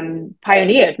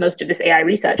pioneered most of this AI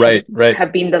research. Right.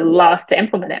 Have been the last to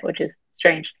implement it, which is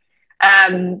strange.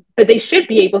 But they should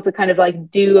be able to kind of like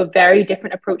do a very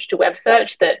different approach to web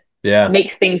search that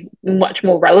makes things much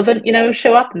more relevant,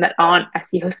 show up and that aren't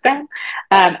SEO spam,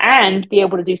 and be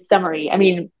able to do summary. I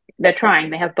mean, they're trying,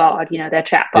 they have Bard, their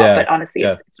chat bot, but honestly,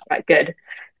 it's not that good.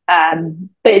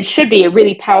 But it should be a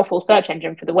really powerful search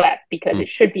engine for the web because it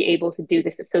should be able to do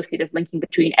this associative linking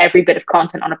between every bit of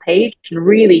content on a page and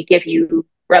really give you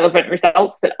relevant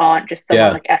results that aren't just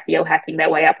someone like SEO hacking their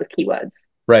way up with keywords.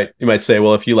 Right. You might say,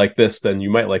 well, if you like this, then you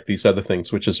might like these other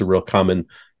things, which is a real common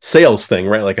sales thing,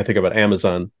 right? Like I think about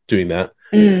Amazon doing that.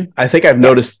 I think I've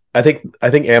noticed, I think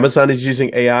Amazon is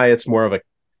using AI. It's more of a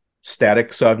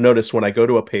static. So I've noticed when I go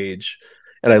to a page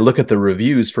and I look at the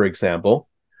reviews, for example,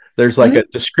 there's like a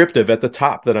descriptive at the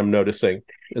top that I'm noticing.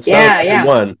 It's not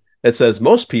one. It says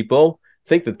most people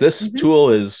think that this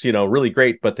tool is, really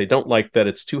great, but they don't like that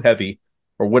it's too heavy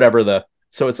or whatever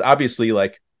so it's obviously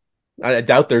like, I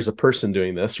doubt there's a person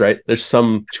doing this, right? There's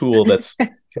some tool that's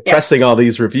compressing all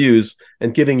these reviews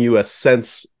and giving you a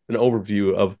sense, an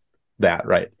overview of that,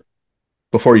 right?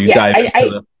 Before you dive into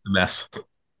the mess.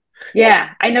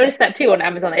 Yeah, I noticed that too on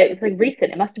Amazon. It's like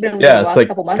recent. It must have been the last like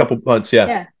couple months.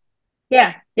 Yeah.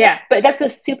 But that's a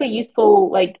super useful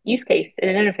like use case in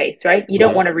an interface, right? You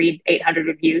don't want to read 800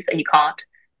 reviews and you can't.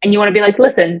 And you want to be like,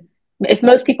 listen, if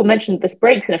most people mention this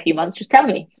breaks in a few months, just tell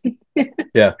me.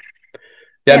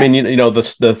 I mean,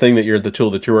 the thing the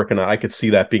tool that you're working on, I could see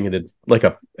that being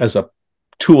as a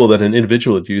tool that an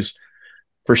individual would use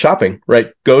for shopping,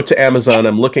 right? Go to Amazon.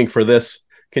 I'm looking for this.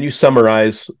 Can you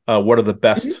summarize what are the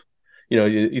best?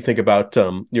 You think about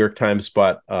New York Times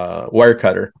bought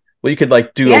Wirecutter. Well, you could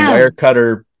like do a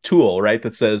Wirecutter tool, right?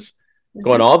 That says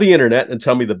go on all the internet and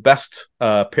tell me the best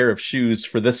pair of shoes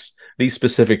for these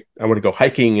specific. I want to go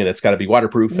hiking and it's got to be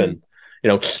waterproof and.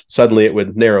 Suddenly it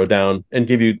would narrow down and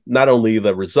give you not only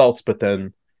the results, but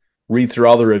then read through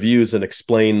all the reviews and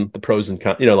explain the pros and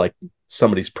cons. Like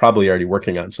somebody's probably already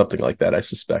working on something like that, I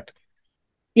suspect.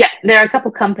 Yeah, there are a couple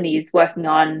companies working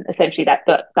on essentially that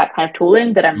kind of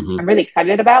tooling that I'm really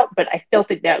excited about, but I still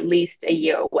think they're at least a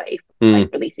year away from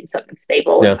like releasing something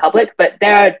stable in public. But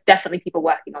there are definitely people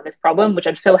working on this problem, which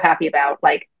I'm so happy about.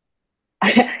 Like,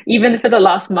 even for the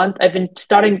last month, I've been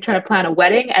trying to plan a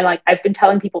wedding, and like I've been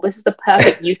telling people this is the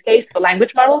perfect use case for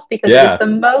language models because it's the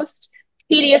most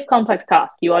tedious, complex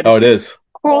task. You are just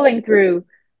crawling through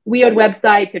weird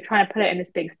websites. You're trying to put it in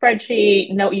this big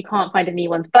spreadsheet. No, you can't find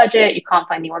anyone's budget. You can't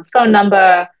find anyone's phone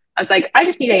number. I was like, I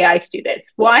just need AI to do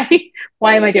this. Why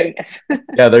am I doing this?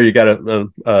 There you got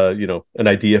an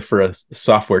idea for a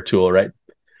software tool, right?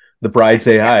 The Bride's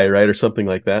AI, right, or something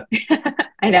like that.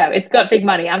 I know it's got big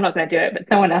money. I'm not going to do it, but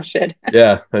someone else should.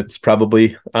 It's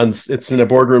probably it's in a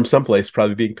boardroom someplace,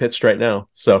 probably being pitched right now.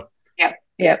 So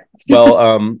yeah. Well,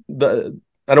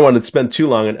 I don't want to spend too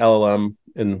long on LLM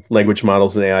and language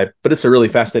models and AI, but it's a really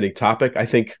fascinating topic. I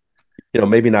think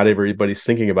maybe not everybody's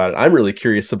thinking about it. I'm really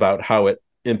curious about how it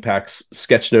impacts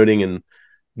sketchnoting and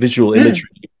visual imagery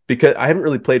because I haven't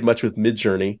really played much with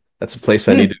Midjourney. That's a place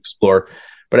I need to explore.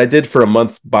 But I did for a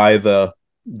month buy the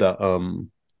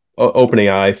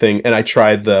OpenAI thing, and I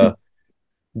tried the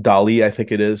DALL-E, I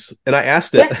think it is, and I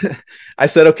asked it. I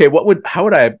said, "Okay, how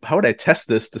would I test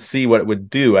this to see what it would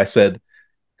do?" I said,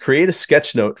 "Create a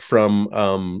sketch note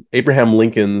from Abraham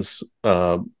Lincoln's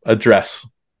address,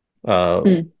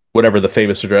 whatever the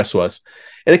famous address was,"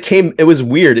 and it was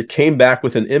weird. It came back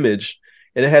with an image,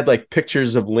 and it had like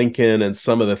pictures of Lincoln and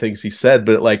some of the things he said,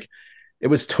 but it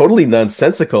was totally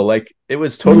nonsensical. Like it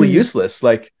was totally useless.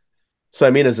 Like, so, I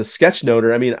mean, as a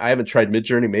sketchnoter, I mean, I haven't tried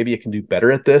Midjourney. Maybe it can do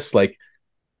better at this. Like,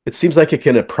 it seems like it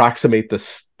can approximate the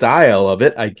style of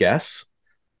it, I guess.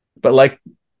 But like,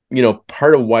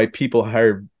 part of why people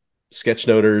hire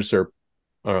sketchnoters or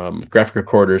graphic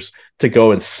recorders to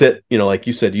go and sit, like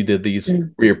you said, you did these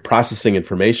where you're processing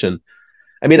information.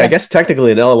 I mean, I guess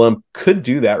technically an LLM could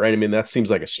do that, right? I mean, that seems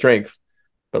like a strength,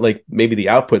 but like maybe the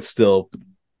output's still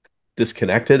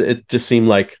disconnected. It just seemed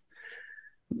like,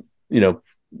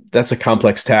 that's a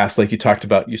complex task. Like you talked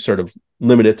about, you sort of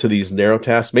limit it to these narrow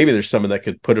tasks. Maybe there's someone that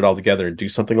could put it all together and do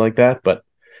something like that, but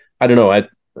I don't know.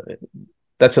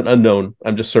 That's an unknown.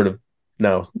 I'm just sort of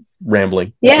now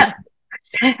rambling. Yeah.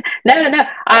 No.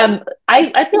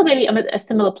 I feel maybe I'm at a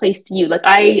similar place to you. Like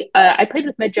I played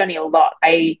with Midjourney a lot.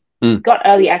 I got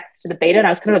early access to the beta, and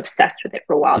I was kind of obsessed with it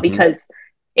for a while because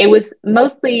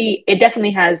it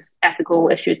definitely has ethical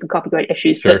issues and copyright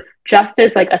issues, but just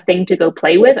as like a thing to go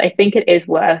play with, I think it is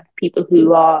worth people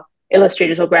who are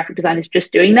illustrators or graphic designers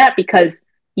just doing that, because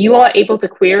you are able to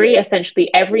query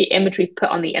essentially every image we've put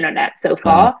on the internet so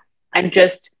far, and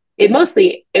just it was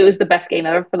the best game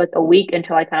ever for like a week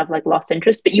until I kind of like lost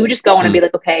interest. But you would just go on and be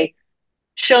like, okay,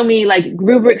 show me like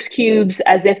Rubik's cubes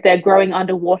as if they're growing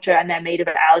underwater and they're made of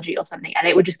algae or something, and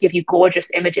it would just give you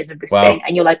gorgeous images of this thing,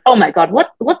 and you're like, oh my god,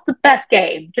 what's the best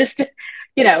game? Just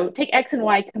take X and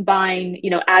Y, combine,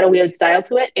 add a weird style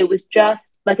to it. It was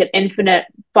just like an infinite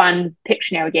fun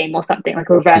Pictionary game or something, like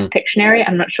a reverse Pictionary.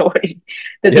 I'm not sure what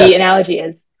the analogy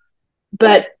is,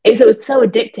 but it was so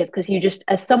addictive because you just,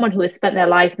 as someone who has spent their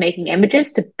life making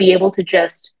images, to be able to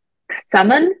just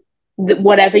summon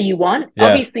whatever you want,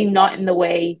 obviously not in the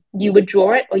way you would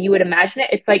draw it or you would imagine it.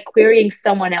 It's like querying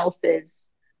someone else's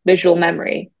visual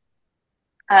memory.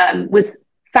 Was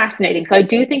fascinating. So I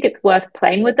do think it's worth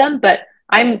playing with them, but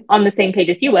I'm on the same page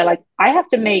as you, where like I have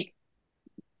to make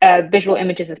visual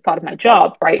images as part of my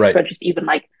job, right? For just even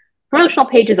like promotional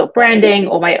pages or branding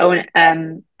or my own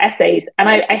essays. And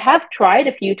I have tried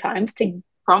a few times to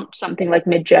prompt something like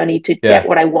Midjourney to get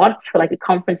what I want for like a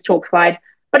conference talk slide,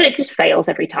 but it just fails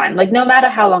every time. Like no matter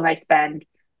how long I spend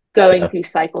going through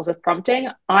cycles of prompting,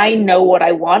 I know what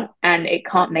I want and it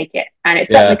can't make it. And it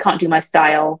certainly can't do my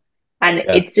style. And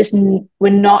it's just, we're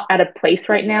not at a place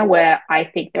right now where I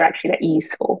think they're actually that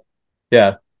useful.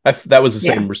 Yeah, that was the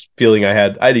same feeling I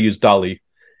had. I had to use Dolly.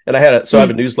 And I had I have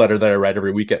a newsletter that I write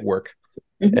every week at work.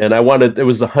 And it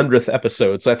was the 100th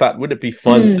episode. So I thought, wouldn't it be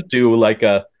fun to do like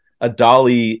a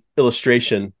Dolly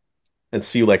illustration and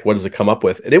see like, what does it come up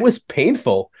with? And it was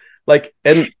painful. Like,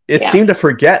 and it seemed to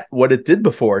forget what it did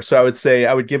before. So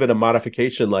I would give it a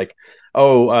modification like,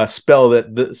 spell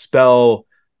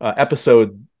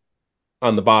episode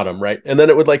on the bottom, right? And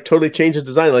then it would like totally change the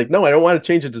design. Like, no, I don't want to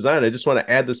change the design. I just want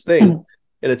to add this thing.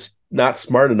 And it's not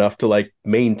smart enough to like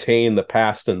maintain the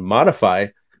past and modify.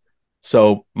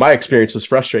 So my experience was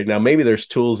frustrating. Now, maybe there's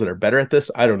tools that are better at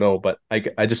this. I don't know, but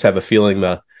I just have a feeling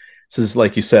this is,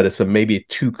 like you said, it's maybe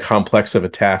too complex of a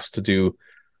task to do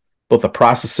both the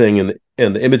processing and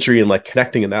the imagery and like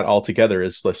connecting and that all together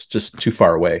is just too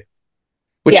far away,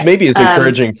 which maybe is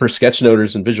encouraging for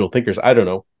sketchnoters and visual thinkers. I don't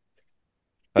know.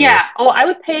 I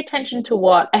would pay attention to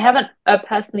what I haven't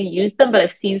personally used them, but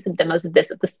I've seen some demos of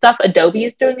this. The stuff Adobe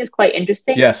is doing is quite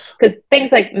interesting. Yes, because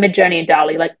things like Midjourney and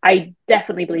Dall-E, like I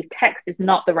definitely believe text is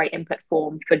not the right input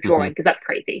form for drawing, because that's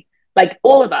crazy. Like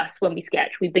all of us, when we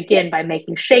sketch, we begin by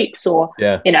making shapes, or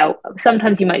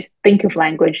sometimes you might think of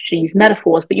language to use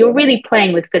metaphors, but you're really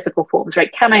playing with physical forms,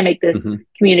 right? Can I make this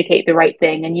communicate the right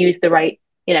thing and use the right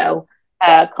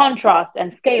contrast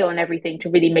and scale and everything to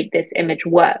really make this image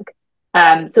work?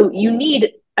 So you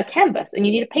need a canvas and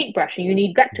you need a paintbrush and you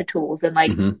need vector tools, and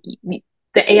like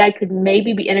the AI could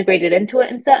maybe be integrated into it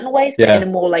in certain ways, but in a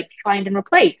more like find and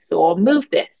replace or move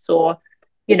this or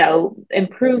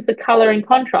improve the color and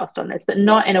contrast on this, but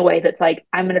not in a way that's like,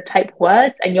 I'm going to type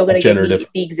words and you're going to give me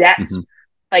the exact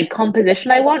like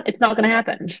composition I want. It's not going to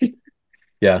happen.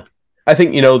 I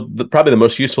think probably the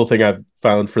most useful thing I've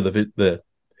found for the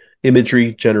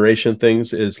imagery generation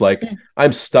things is like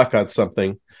I'm stuck on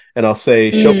something and I'll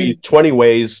say, show me 20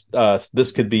 ways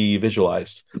this could be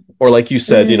visualized. Or like you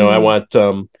said, I want,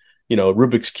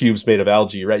 Rubik's Cubes made of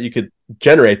algae, right? You could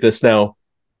generate this. Now,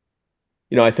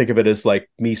 I think of it as like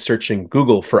me searching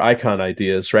Google for icon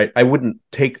ideas, right? I wouldn't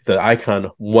take the icon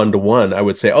one-to-one. I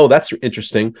would say, oh, that's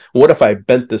interesting. What if I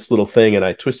bent this little thing and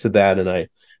I twisted that and I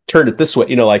turned it this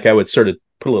way? Like I would sort of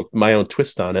put my own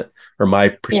twist on it or my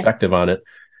perspective on it.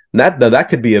 And that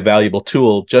could be a valuable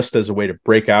tool just as a way to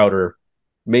break out or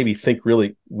maybe think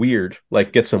really weird,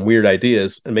 like get some weird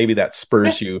ideas, and maybe that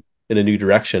spurs you in a new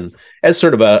direction as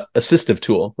sort of a assistive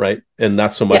tool, right? And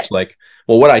not so much like,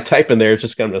 well, what I type in there is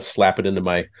just going to slap it into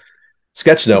my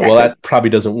Sketchnote. Well, that probably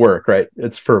doesn't work, right?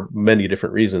 It's for many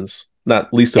different reasons,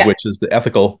 not least of which is the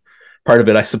ethical part of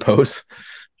it, I suppose.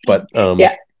 But I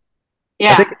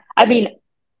mean,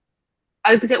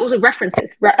 I was gonna say also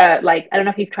references. Like, I don't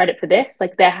know if you've tried it for this.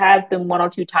 Like, there have been one or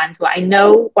two times where I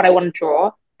know what I want to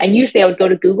draw, and usually I would go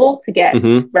to Google to get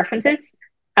Mm-hmm. references.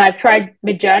 And I've tried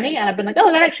Midjourney, and I've been like,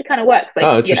 oh, that actually kind of works. Like, Oh,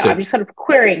 I'm interesting. just sort of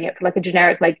querying it for like a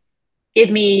generic, like, give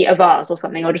me a vase or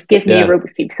something, or just give me a Yeah.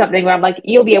 Rubik's Cube, something where I'm like,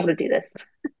 you'll be able to do this.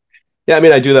 Yeah, I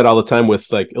mean, I do that all the time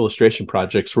with like illustration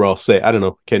projects where I'll say, I don't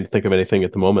know, can't think of anything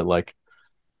at the moment, like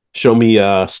show me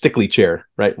a stickly chair,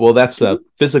 right? Well, that's a Mhm.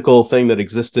 physical thing that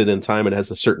existed in time and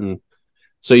has a certain,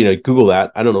 so Google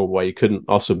that. I don't know why you couldn't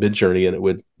also Midjourney,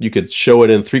 and you could show it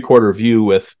in 3/4 view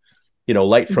with,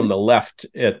 light from Mhm. the left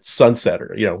at sunset,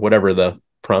 or whatever the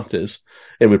prompt is.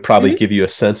 It would probably Mhm. give you a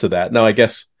sense of that. Now, I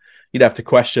guess you'd have to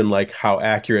question like how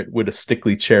accurate would a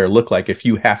stickly chair look like if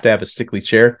you have to have a stickly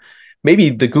chair. Maybe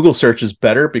the Google search is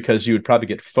better because you would probably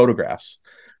get photographs,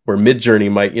 where Midjourney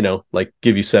might, like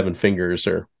give you seven fingers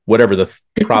or whatever the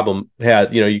problem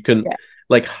had. You couldn't Yeah.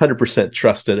 like 100%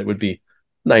 trust it. It would be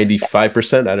Yeah.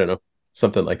 95%. I don't know,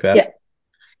 something like that. Yeah.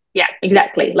 Yeah,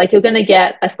 exactly. Like, you're going to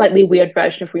get a slightly weird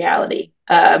version of reality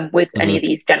with any of Hmm.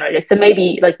 these generators. So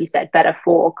maybe, like you said, better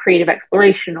for creative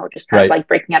exploration or just kind of Right. like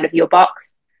breaking out of your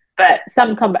box. But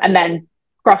and then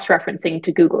cross-referencing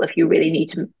to Google if you really need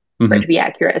to for it Hmm. to be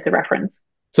accurate as a reference.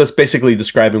 So it's basically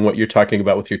describing what you're talking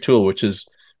about with your tool, which is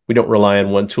we don't rely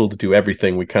on one tool to do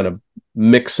everything. We kind of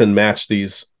mix and match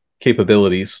these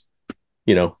capabilities,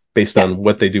 based Yeah, on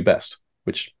what they do best,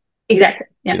 which, exactly.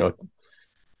 you Yeah. know,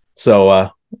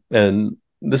 so, and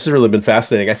this has really been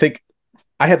fascinating. I think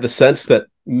I have the sense that,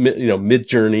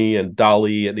 Midjourney and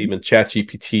Dolly and even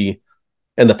ChatGPT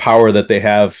and the power that they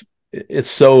have,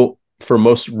 it's so, for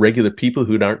most regular people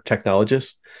who aren't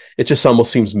technologists, it just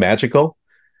almost seems magical.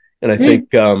 And I Mm.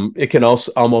 think it can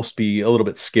also almost be a little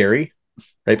bit scary,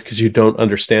 right? Because you don't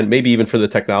understand, maybe even for the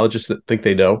technologists that think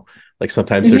they know, like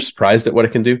sometimes they're Hmm. surprised at what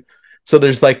it can do. So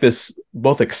there's like this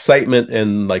both excitement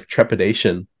and like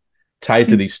trepidation tied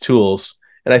to these tools.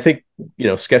 And I think,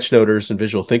 sketchnoters and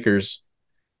visual thinkers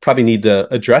probably need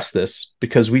to address this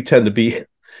because we tend to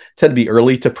be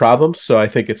early to problems. So I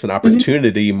think it's an Hmm.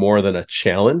 opportunity more than a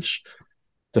challenge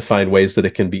to find ways that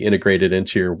it can be integrated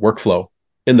into your workflow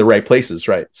in the right places,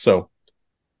 right? So,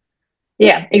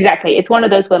 Yeah, exactly. It's one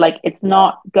of those where, like, it's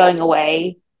not going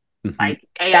away. mhm, Like,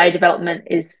 AI development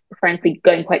is frankly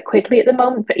going quite quickly at the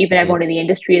moment, but even mhm, everyone in the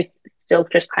industry is still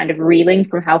just kind of reeling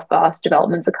from how fast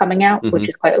developments are coming out, which mhm,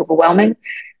 is quite overwhelming.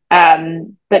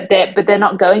 But they're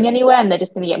not going anywhere, and they're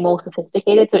just going to get more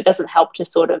sophisticated. So it doesn't help to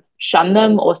sort of shun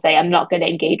them or say, I'm not going to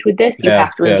engage with this. You yeah,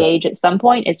 have to yeah, engage at some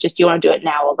point. It's just, you want to do it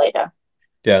now or later.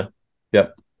 yeah,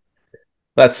 yep.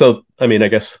 That's so. I mean, I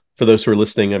guess for those who are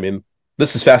listening, I mean,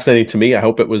 this is fascinating to me. I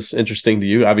hope it was interesting to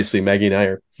you. Obviously, Maggie and I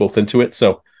are both into it,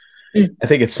 so Mm. I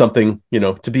think it's something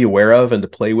to be aware of and to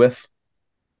play with.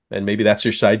 And maybe that's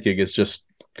your side gig, is just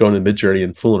going to Midjourney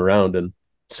and fooling around and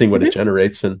seeing what it Mhm.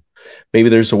 generates. And maybe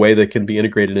there's a way that can be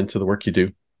integrated into the work you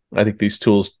do. I think these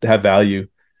tools have value.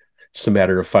 It's a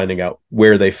matter of finding out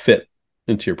where they fit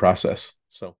into your process.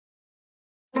 So,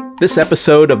 this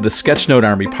episode of the Sketchnote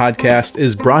Army podcast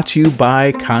is brought to you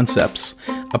by Concepts,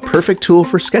 a perfect tool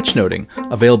for sketchnoting,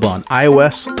 available on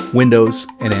iOS, Windows,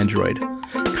 and Android.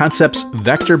 Concepts'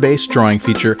 vector-based drawing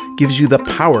feature gives you the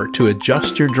power to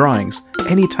adjust your drawings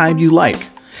anytime you like.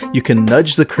 You can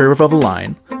nudge the curve of a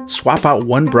line, swap out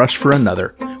one brush for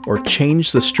another, or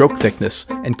change the stroke thickness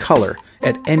and color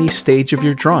at any stage of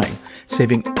your drawing,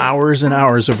 saving hours and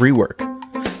hours of rework.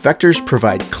 Vectors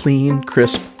provide clean,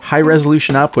 crisp,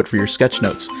 high-resolution output for your sketch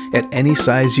notes at any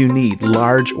size you need,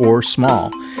 large or small.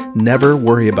 Never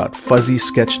worry about fuzzy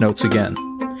sketch notes again.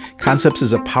 Concepts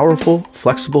is a powerful,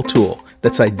 flexible tool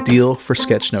that's ideal for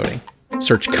sketchnoting.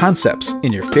 Search Concepts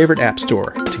in your favorite app store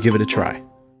to give it a try.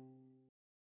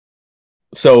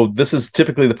 So this is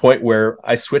typically the point where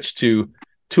I switch to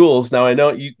tools. Now, I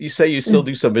know you say you still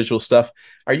do some visual stuff.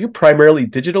 Are you primarily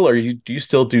digital, or do you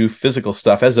still do physical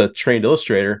stuff? As a trained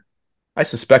illustrator, I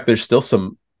suspect there's still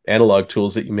some analog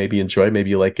tools that you maybe enjoy. Maybe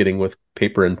you like getting with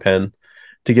paper and pen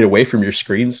to get away from your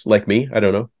screens, like me. I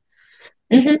don't know.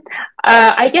 Hmm.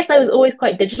 I guess I was always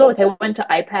quite digital. Like, I went to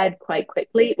iPad quite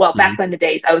quickly. Well, back Mhm. in the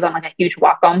days, I was on like a huge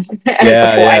Wacom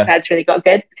Yeah, before yeah, iPads really got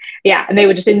good. Yeah, and they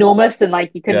were just enormous, and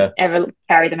like you couldn't yeah. ever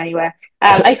carry them anywhere.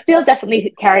 I still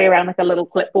definitely carry around like a little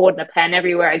clipboard and a pen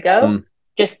everywhere I go. Mm,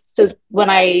 Just so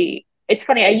it's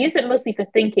funny, I use it mostly for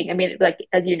thinking. I mean, like,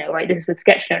 as you know, right, this is with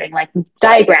sketchnoting, like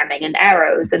diagramming and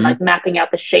arrows and mhm, like mapping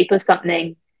out the shape of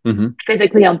something mhm,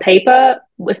 physically on paper,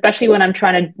 especially when I'm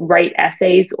trying to write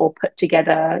essays or put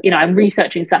together, I'm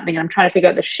researching something and I'm trying to figure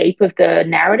out the shape of the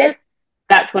narrative.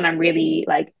 That's when I'm really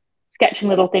like sketching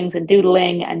little things and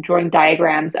doodling and drawing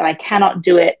diagrams. And I cannot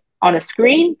do it on a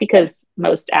screen because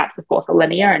most apps, of course, are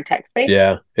linear and text-based.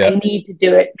 Yeah. I need to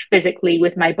do it physically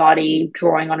with my body,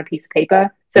 drawing on a piece of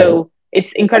paper. So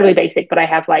it's incredibly basic, but I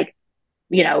have like,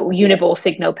 Uniball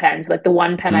Signal pens, like the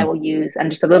one pen I will use, and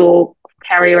just a little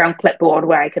carry around clipboard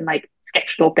where I can like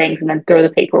sketch little things and then throw the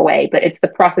paper away. But it's the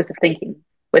process of thinking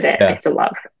with it I still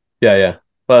love. Yeah.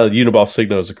 Well, Uniball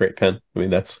Signal is a great pen. I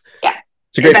mean, it's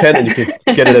a great Best pen, and you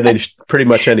can get it at pretty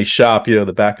much any shop.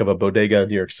 The back of a bodega in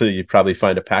New York City, you'd probably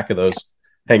find a pack of those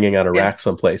hanging on a rack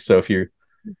someplace. So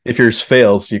if yours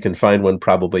fails, you can find one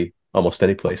probably almost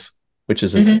any place, which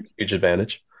is a huge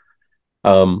advantage.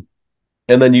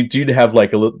 And then you do have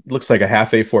like looks like a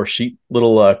half A4 sheet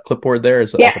little clipboard there.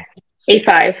 Is like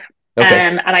A5. Okay.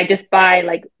 And I just buy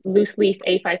like loose leaf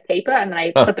A5 paper, and then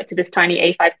I clip it to this tiny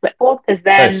A5 clipboard, because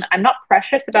then I'm not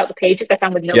precious about the pages. I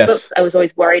found with notebooks, I was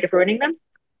always worried of ruining them.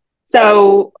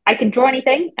 So I can draw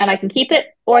anything and I can keep it,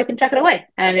 or I can chuck it away.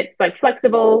 And it's like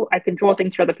flexible. I can draw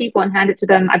things for other people and hand it to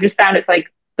them. I've just found it's like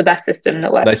the best system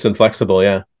that works. Nice and flexible,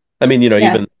 yeah. I mean,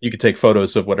 even you could take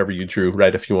photos of whatever you drew,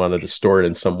 right? If you wanted to store it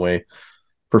in some way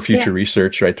for future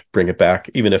research, right? To bring it back,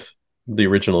 even if the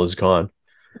original is gone.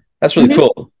 That's really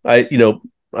cool. I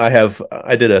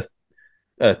did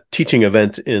a teaching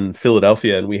event in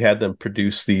Philadelphia, and we had them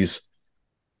produce these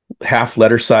half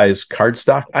letter size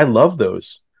cardstock. I love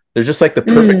those. They're just like the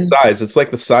perfect size. It's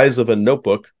like the size of a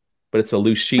notebook, but it's a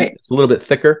loose sheet. Right. It's a little bit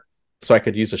thicker, so I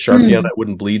could use a Sharpie on it. It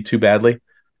wouldn't bleed too badly.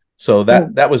 So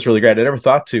that was really great. I never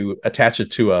thought to attach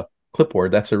it to a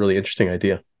clipboard. That's a really interesting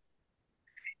idea.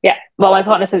 Yeah. Well, my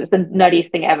partner says it's the nuttiest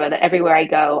thing ever, that everywhere I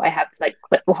go, I have this like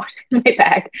clipboard in my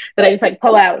bag that I just like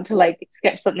pull out to like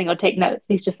sketch something or take notes.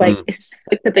 He's just like, it's just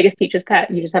like the biggest teacher's pet.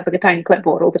 You just have like a tiny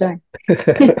clipboard all the time.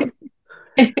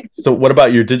 So what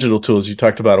about your digital tools? You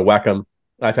talked about a Wacom.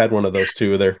 I've had one of those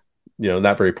too. They're,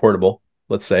 not very portable,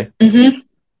 let's say.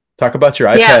 Talk about your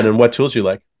iPad and what tools you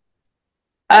like.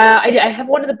 I have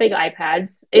one of the big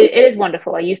iPads. It is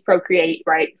wonderful. I use Procreate,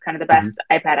 right? It's kind of the best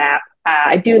iPad app.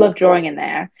 I do love drawing in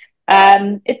there.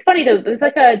 It's funny though, there's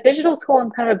like a digital tool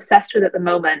I'm kind of obsessed with at the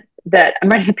moment that I'm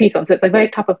writing a piece on, so it's like very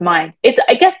top of mind.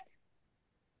 I guess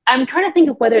I'm trying to think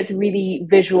of whether it's really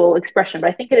visual expression, but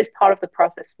I think it is part of the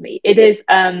process for me. It is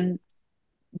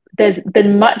there's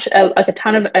been like a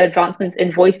ton of advancements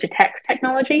in voice to text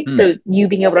technology. So you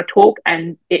being able to talk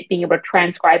and it being able to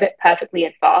transcribe it perfectly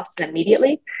and fast and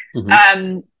immediately.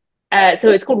 So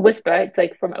it's called Whisper. It's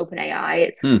like from OpenAI.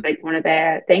 It's like one of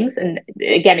their things. And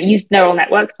again, it used neural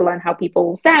networks to learn how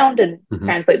people sound and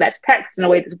translate that to text in a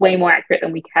way that's way more accurate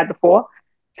than we had before.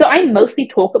 So I mostly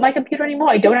talk at my computer anymore.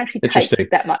 I don't actually type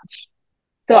that much.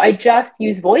 So I just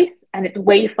use voice, and it's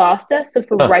way faster. So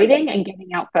for writing and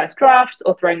getting out first drafts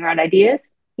or throwing around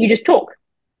ideas, you just talk,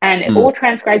 and it all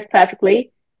transcribes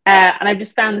perfectly. And I've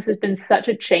just found this has been such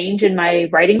a change in my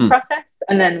writing process,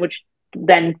 and then which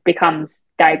then becomes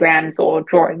diagrams or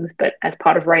drawings, but as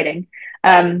part of writing.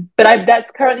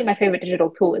 That's currently my favorite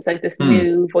digital tool. It's like this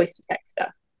new voice to text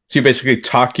stuff. So you basically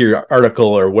talk your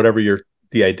article or whatever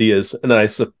the idea is, and then I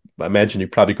imagine you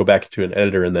probably go back into an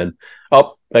editor and then,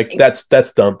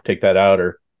 that's dumb, take that out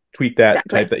or tweak that,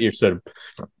 type that. You're sort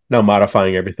of now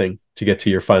modifying everything to get to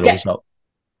your final result.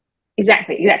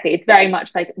 Exactly. It's very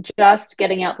much like just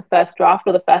getting out the first draft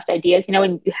or the first ideas.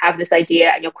 When you have this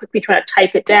idea and you're quickly trying to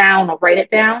type it down or write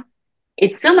it down,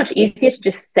 it's so much easier to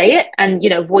just say it. And,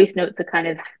 voice notes are kind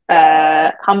of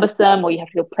cumbersome, or you have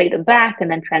to go play them back and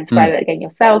then transcribe it again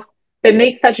yourself. But it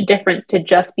makes such a difference to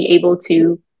just be able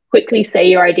to quickly say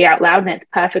your idea out loud and it's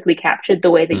perfectly captured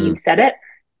the way that you said it.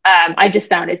 I just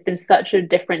found it's been such a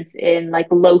difference in like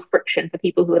low friction for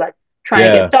people who are like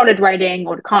trying to get started writing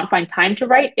or can't find time to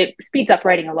write. It speeds up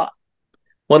writing a lot.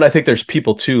 Well, and I think there's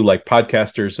people too, like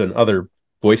podcasters and other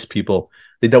voice people,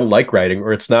 they don't like writing,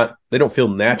 or they don't feel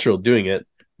natural doing it.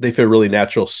 They feel really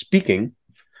natural speaking,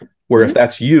 where if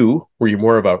that's you, where you're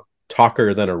more of a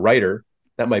talker than a writer,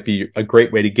 that might be a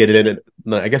great way to get it in.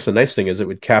 And I guess the nice thing is it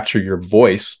would capture your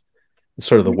voice,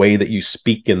 sort of the way that you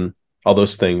speak and all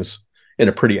those things in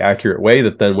a pretty accurate way,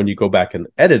 that then when you go back and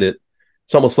edit it,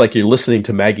 it's almost like you're listening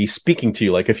to Maggie speaking to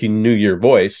you. Like if you knew your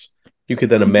voice, you could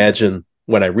then imagine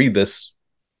when I read this,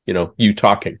 you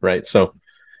talking, right? So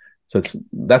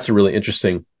that's a really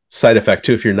interesting side effect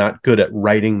too. If you're not good at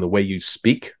writing the way you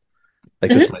speak,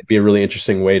 like this might be a really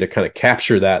interesting way to kind of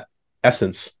capture that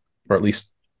essence, or at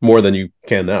least more than you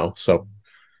can now. So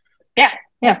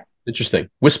yeah, interesting.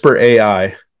 Whisper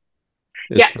AI.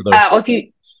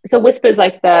 So Whisper is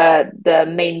like the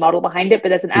main model behind it, but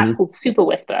there's an app called Super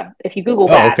Whisper. If you Google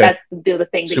that, that's the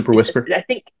thing. Super Whisper. I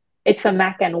think it's for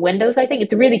Mac and Windows. I think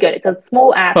it's really good. It's a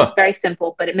small app. It's very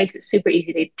simple, but it makes it super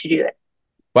easy to do it.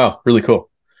 Wow, really cool.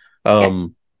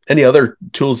 And Any other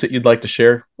tools that you'd like to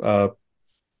share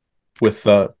with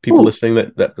people listening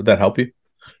that help you?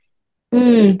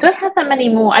 Do I have that many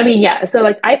more? I mean, yeah. So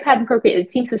like iPad and Procreate,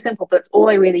 it seems so simple, but it's all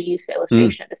I really use for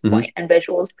illustration at this point and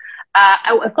visuals.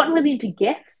 I've gotten really into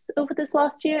GIFs over this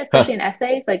last year, especially in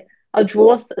essays. Like I'll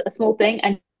draw a small thing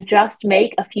and just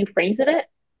make a few frames of it.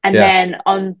 And then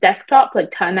on desktop, like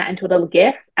turn that into a little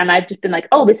GIF. And I've just been like,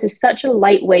 oh, this is such a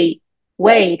lightweight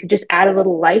way to just add a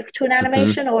little life to an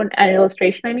animation or an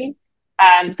illustration, I mean.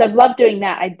 So I've loved doing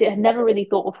that. I had never really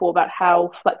thought before about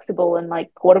how flexible and like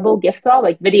portable GIFs are.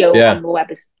 Like video on the web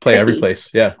is play every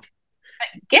place. Yeah.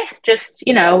 But GIFs just,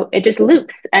 it just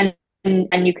loops and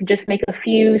you can just make a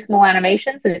few small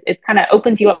animations and it kind of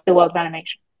opens you up to the world of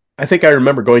animation. I think I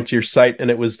remember going to your site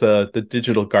and it was the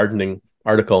digital gardening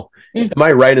article. Am I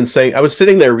right in saying I was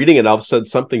sitting there reading it and all of a sudden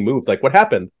something moved? Like what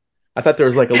happened? I thought there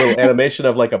was like a little animation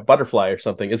of like a butterfly or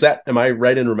something. Am I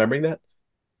right in remembering that?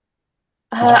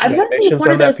 I'm wondering if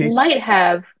one of those might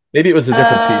have. Maybe it was a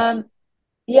different piece.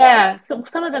 Yeah, so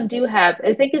some of them do have.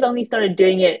 I think they've only started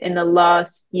doing it in the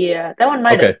last year. That one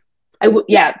might have. There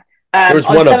was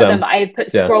one of them. I put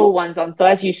scroll ones on, so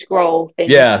as you scroll, they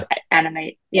just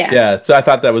animate. Yeah. So I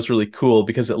thought that was really cool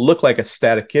because it looked like a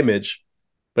static image,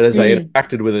 but as I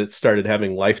interacted with it, it started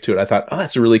having life to it. I thought, oh,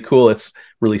 that's really cool. It's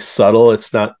really subtle.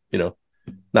 It's not,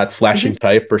 not flashing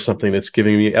type or something that's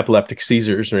giving me epileptic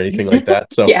seizures or anything like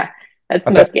that. So yeah. That's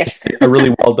most gifts. A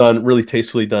really well done, really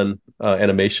tastefully done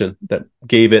animation that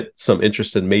gave it some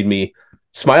interest and made me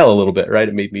smile a little bit, right?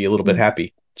 It made me a little bit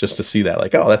happy just to see that,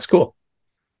 like, oh, that's cool.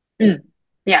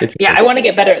 Yeah. I want to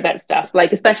get better at that stuff,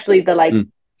 like especially the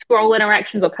scroll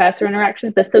interactions or cursor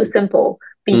interactions. They're so simple,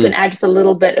 but you can add just a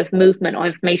little bit of movement or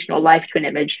information or life to an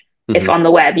image. If on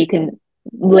the web, you can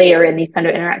layer in these kind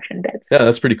of interaction bits. Yeah,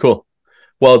 that's pretty cool.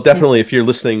 Well, definitely, if you're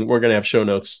listening, we're going to have show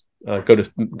notes. Go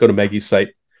to Maggie's site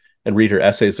and read her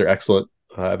essays. They're excellent.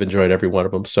 I've enjoyed every one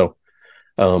of them. So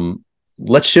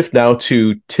let's shift now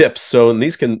to tips. So and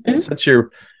these can, since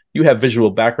you have visual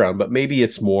background, but maybe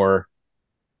it's more,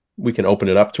 we can open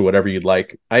it up to whatever you'd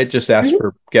like. I just asked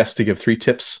for guests to give 3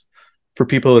 tips for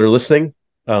people that are listening.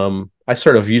 I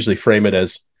sort of usually frame it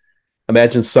as,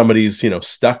 imagine somebody's,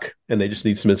 stuck and they just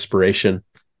need some inspiration.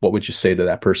 What would you say to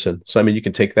that person? So, I mean, you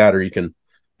can take that or you can,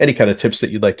 any kind of tips that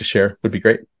you'd like to share would be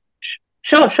great.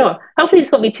 Sure. Hopefully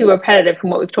this won't be too repetitive from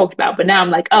what we've talked about, but now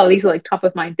I'm like, oh, these are like top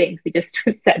of mind things we just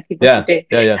said people to do.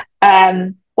 Yeah.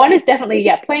 One is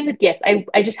definitely, playing with GIFs.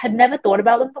 I just had never thought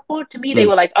about them before. To me, they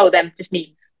were like, oh, them just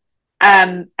memes.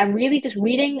 And really just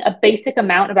reading a basic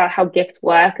amount about how GIFs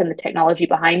work and the technology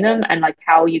behind them and like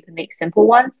how you can make simple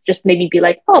ones just made me be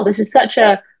like, oh, this is such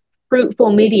a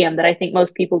fruitful medium that I think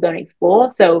most people don't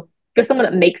explore. So for someone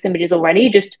that makes images already,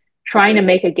 just trying to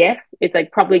make a GIF, it's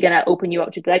like probably going to open you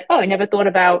up to be like, oh, I never thought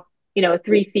about, a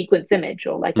 3-sequence image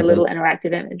or like a little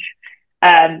interactive image.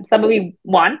 So that would be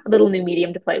one, a little new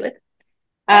medium to play with.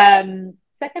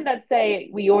 Second, I'd say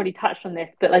we already touched on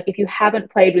this, but like if you haven't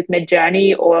played with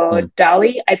Midjourney or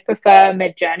DALL-E, I prefer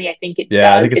Midjourney. I think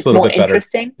it's a little bit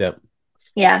interesting. Better.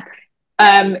 Yeah.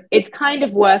 It's kind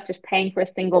of worth just paying for a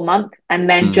single month and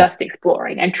then just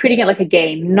exploring and treating it like a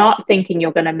game, not thinking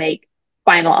you're going to make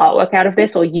final artwork out of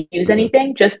this or use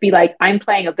anything. Just be like, I'm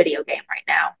playing a video game right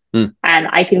now and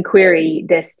I can query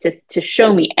this to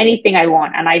show me anything I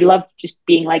want. And I love just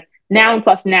being like noun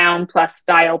plus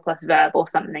style plus verb or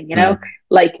something,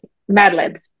 like Mad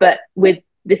Libs, but with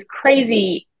this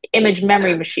crazy image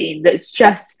memory machine that's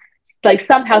just like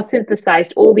somehow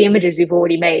synthesized all the images you've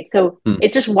already made. So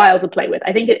it's just wild to play with.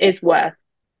 I think it is worth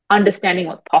understanding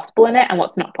what's possible in it and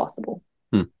what's not possible.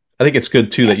 I think it's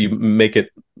good too that you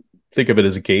think of it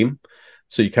as a game.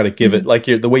 So you kind of give it like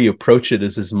the way you approach it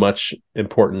is as much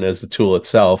important as the tool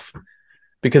itself,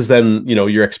 because then,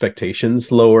 your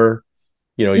expectations lower,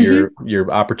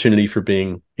 your opportunity for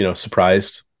being,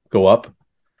 surprised go up.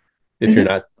 If you're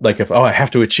not like, I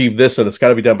have to achieve this and it's got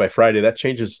to be done by Friday, that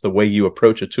changes the way you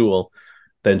approach a tool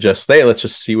than just, hey, let's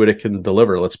just see what it can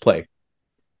deliver. Let's play.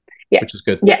 Yeah. Which is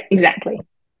good. Yeah, exactly.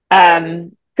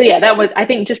 So I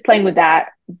think just playing with that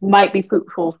might be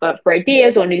fruitful for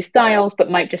ideas or new styles,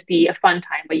 but might just be a fun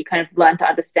time where you kind of learn to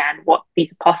understand what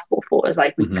these are possible for as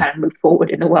like we kind of move forward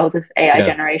in the world of AI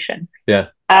generation. Yeah.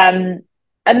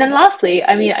 And then lastly,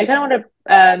 I mean, I kind of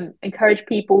want to encourage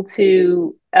people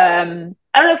to, I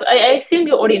don't know if I assume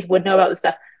your audience would know about this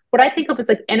stuff. What I think of is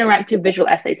like interactive visual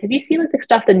essays. Have you seen like the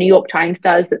stuff the New York Times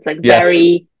does that's like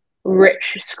very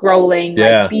rich scrolling,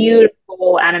 like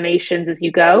beautiful animations as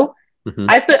you go?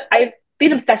 I've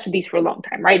been obsessed with these for a long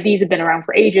time, right? These have been around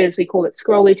for ages. We call it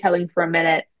scrolly telling for a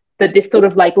minute. but this sort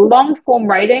of like long form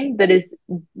writing that is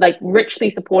like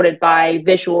richly supported by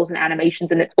visuals and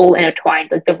animations, and it's all intertwined.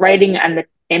 Like the writing and the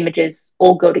images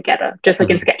all go together, just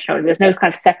like in sketchnoting. There's no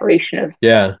kind of separation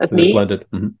of me. Blended.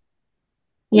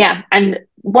 Yeah, and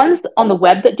ones on the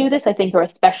web that do this, I think, are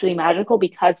especially magical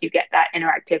because you get that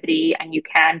interactivity and you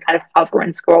can kind of hover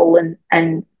and scroll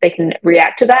and they can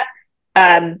react to that.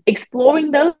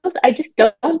 Exploring those, I just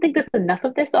don't think there's enough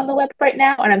of this on the web right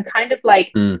now, and I'm kind of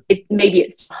like, maybe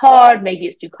it's hard, maybe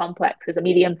it's too complex as a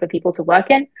medium for people to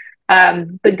work in.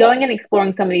 But going and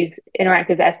exploring some of these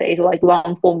interactive essays or like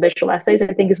long form visual essays,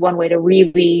 I think is one way to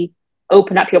really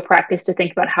open up your practice to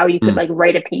think about how you could like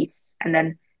write a piece and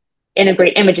then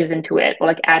integrate images into it or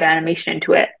like add animation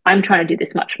into it. I'm trying to do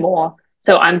this much more.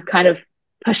 So I'm kind of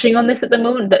pushing on this at the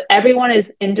moment, that everyone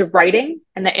is into writing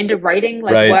and they're into writing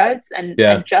like words and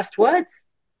just words.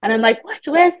 And I'm like,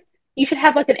 you should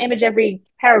have like an image every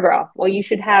paragraph, or you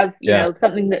should have, you know,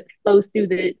 something that flows through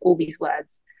all these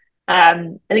words.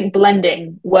 I think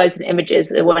blending words and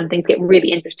images are when things get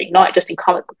really interesting, not just in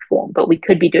comic book form, but we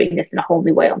could be doing this in a whole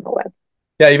new way on the web.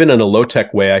 Yeah, even in a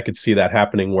low-tech way, I could see that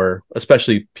happening where,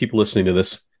 especially people listening to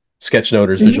this,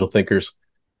 sketchnoters, visual thinkers,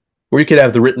 where you could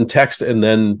have the written text and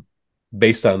then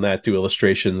based on that do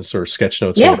illustrations or sketch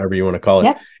notes or whatever you want to call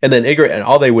it. And then and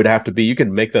all they would have to be, you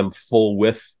can make them full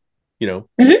width, you know,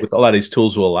 with a lot of these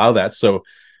tools will allow that. So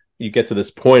you get to this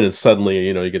point and suddenly,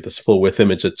 you know, you get this full width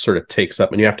image that sort of takes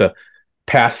up and you have to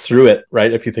pass through it,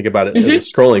 right? If you think about it as a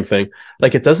scrolling thing,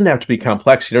 like it doesn't have to be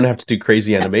complex. You don't have to do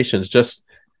crazy animations, just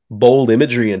bold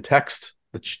imagery and text,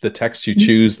 the text you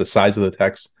choose, the size of the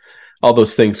text, all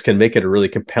those things can make it a really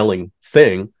compelling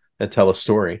thing and tell a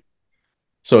story.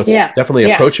 So it's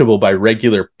definitely approachable by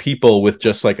regular people with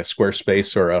just like a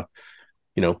Squarespace or a,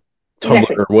 you know,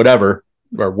 Tumblr or whatever,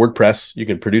 or WordPress. You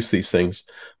can produce these things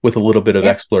with a little bit of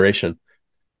exploration.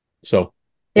 So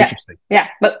interesting. Yeah,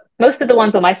 but most of the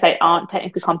ones on my site aren't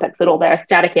technically complex at all. They're a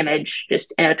static image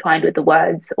just intertwined with the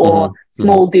words, or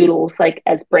small doodles like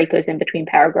as breakers in between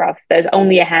paragraphs. There's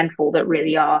only a handful that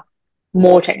really are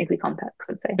more technically complex,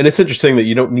 I'd say. And it's interesting that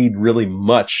you don't need really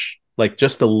much, like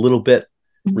just a little bit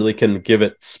really can give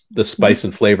it the spice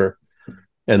and flavor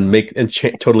and make and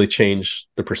totally change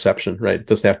the perception, right? It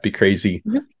doesn't have to be crazy.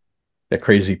 A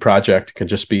crazy project. It can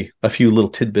just be a few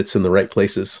little tidbits in the right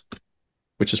places,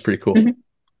 which is pretty cool.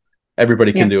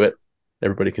 Everybody can do it.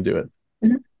 Everybody can do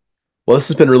it. Well, this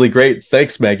has been really great.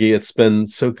 Thanks, Maggie. It's been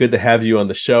so good to have you on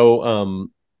the show.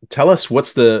 Tell us what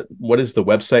is the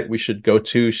website we should go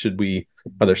to?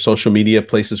 Are there social media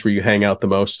places where you hang out the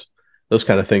most? Those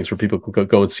kind of things where people can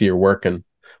go and see your work. And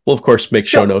we'll, of course, make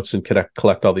show notes and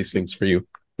collect all these things for you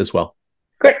as well.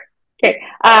 Great. Okay.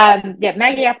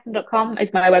 MaggieAppleton.com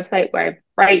is my website where I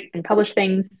write and publish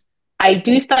things. I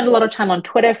do spend a lot of time on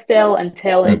Twitter still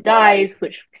until it dies,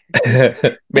 which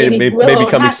maybe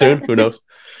coming soon. Who knows?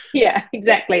 Yeah,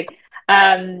 exactly.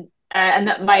 And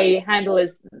that my handle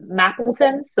is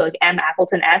Mappleton, so like M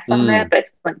Appleton S on there, but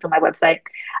it's linked on my website.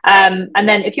 And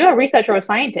then if you're a researcher or a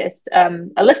scientist,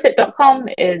 elicit.com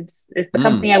is the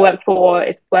company I work for.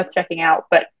 It's worth checking out,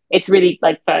 but it's really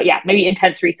like for maybe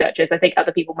intense researchers. I think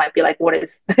other people might be like, what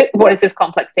is this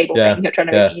complex table thing you're trying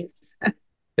to make use?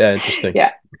 Interesting.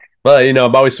 Well, you know,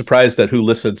 I'm always surprised at who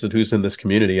listens and who's in this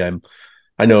community.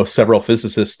 I know several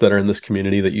physicists that are in this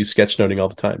community that use sketchnoting all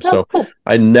the time. So cool.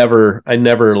 I never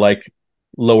like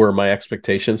lower my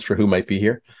expectations for who might be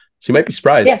here. So you might be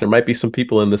surprised. There might be some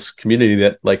people in this community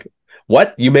that like,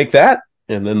 what, you make that?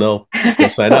 And then they'll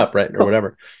sign up, right? Or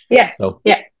whatever.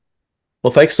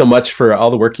 Well, thanks so much for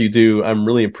all the work you do. I'm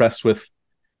really impressed with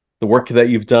the work that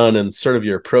you've done and sort of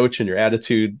your approach and your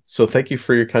attitude. So thank you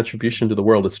for your contribution to the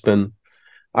world.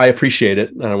 I appreciate it.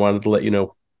 And I wanted to let you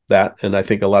know that. And I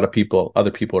think other people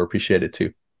appreciate it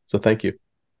too. So thank you.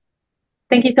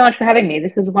 Thank you so much for having me.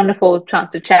 This is a wonderful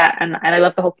chance to chat. And I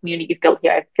love the whole community you've built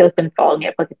here. I feel like I've been following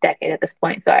it for like a decade at this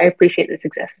point. So I appreciate this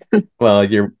exists. Well,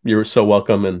 you're so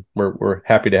welcome. And we're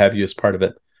happy to have you as part of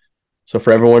it. So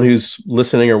for everyone who's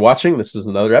listening or watching, this is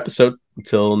another episode.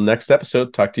 Until next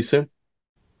episode, talk to you soon.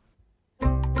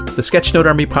 The Sketchnote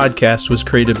Army Podcast was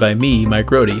created by me, Mike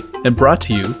Rohde, and brought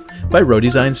to you by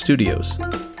Rohdesign Studios.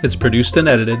 It's produced and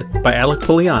edited by Alec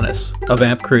Polianis of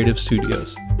AMP Creative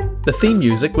Studios. The theme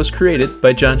music was created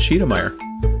by John Schiedermeyer.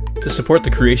 To support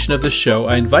the creation of this show,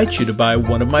 I invite you to buy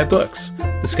one of my books,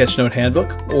 the Sketchnote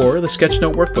Handbook or the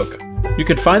Sketchnote Workbook. You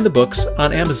can find the books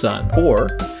on Amazon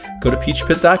or go to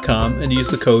peachpit.com and use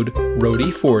the code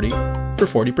ROHDE40 for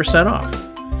 40% off.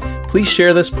 Please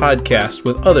share this podcast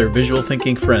with other visual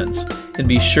thinking friends, and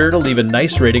be sure to leave a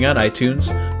nice rating on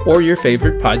iTunes or your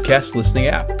favorite podcast listening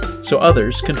app so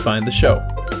others can find the show.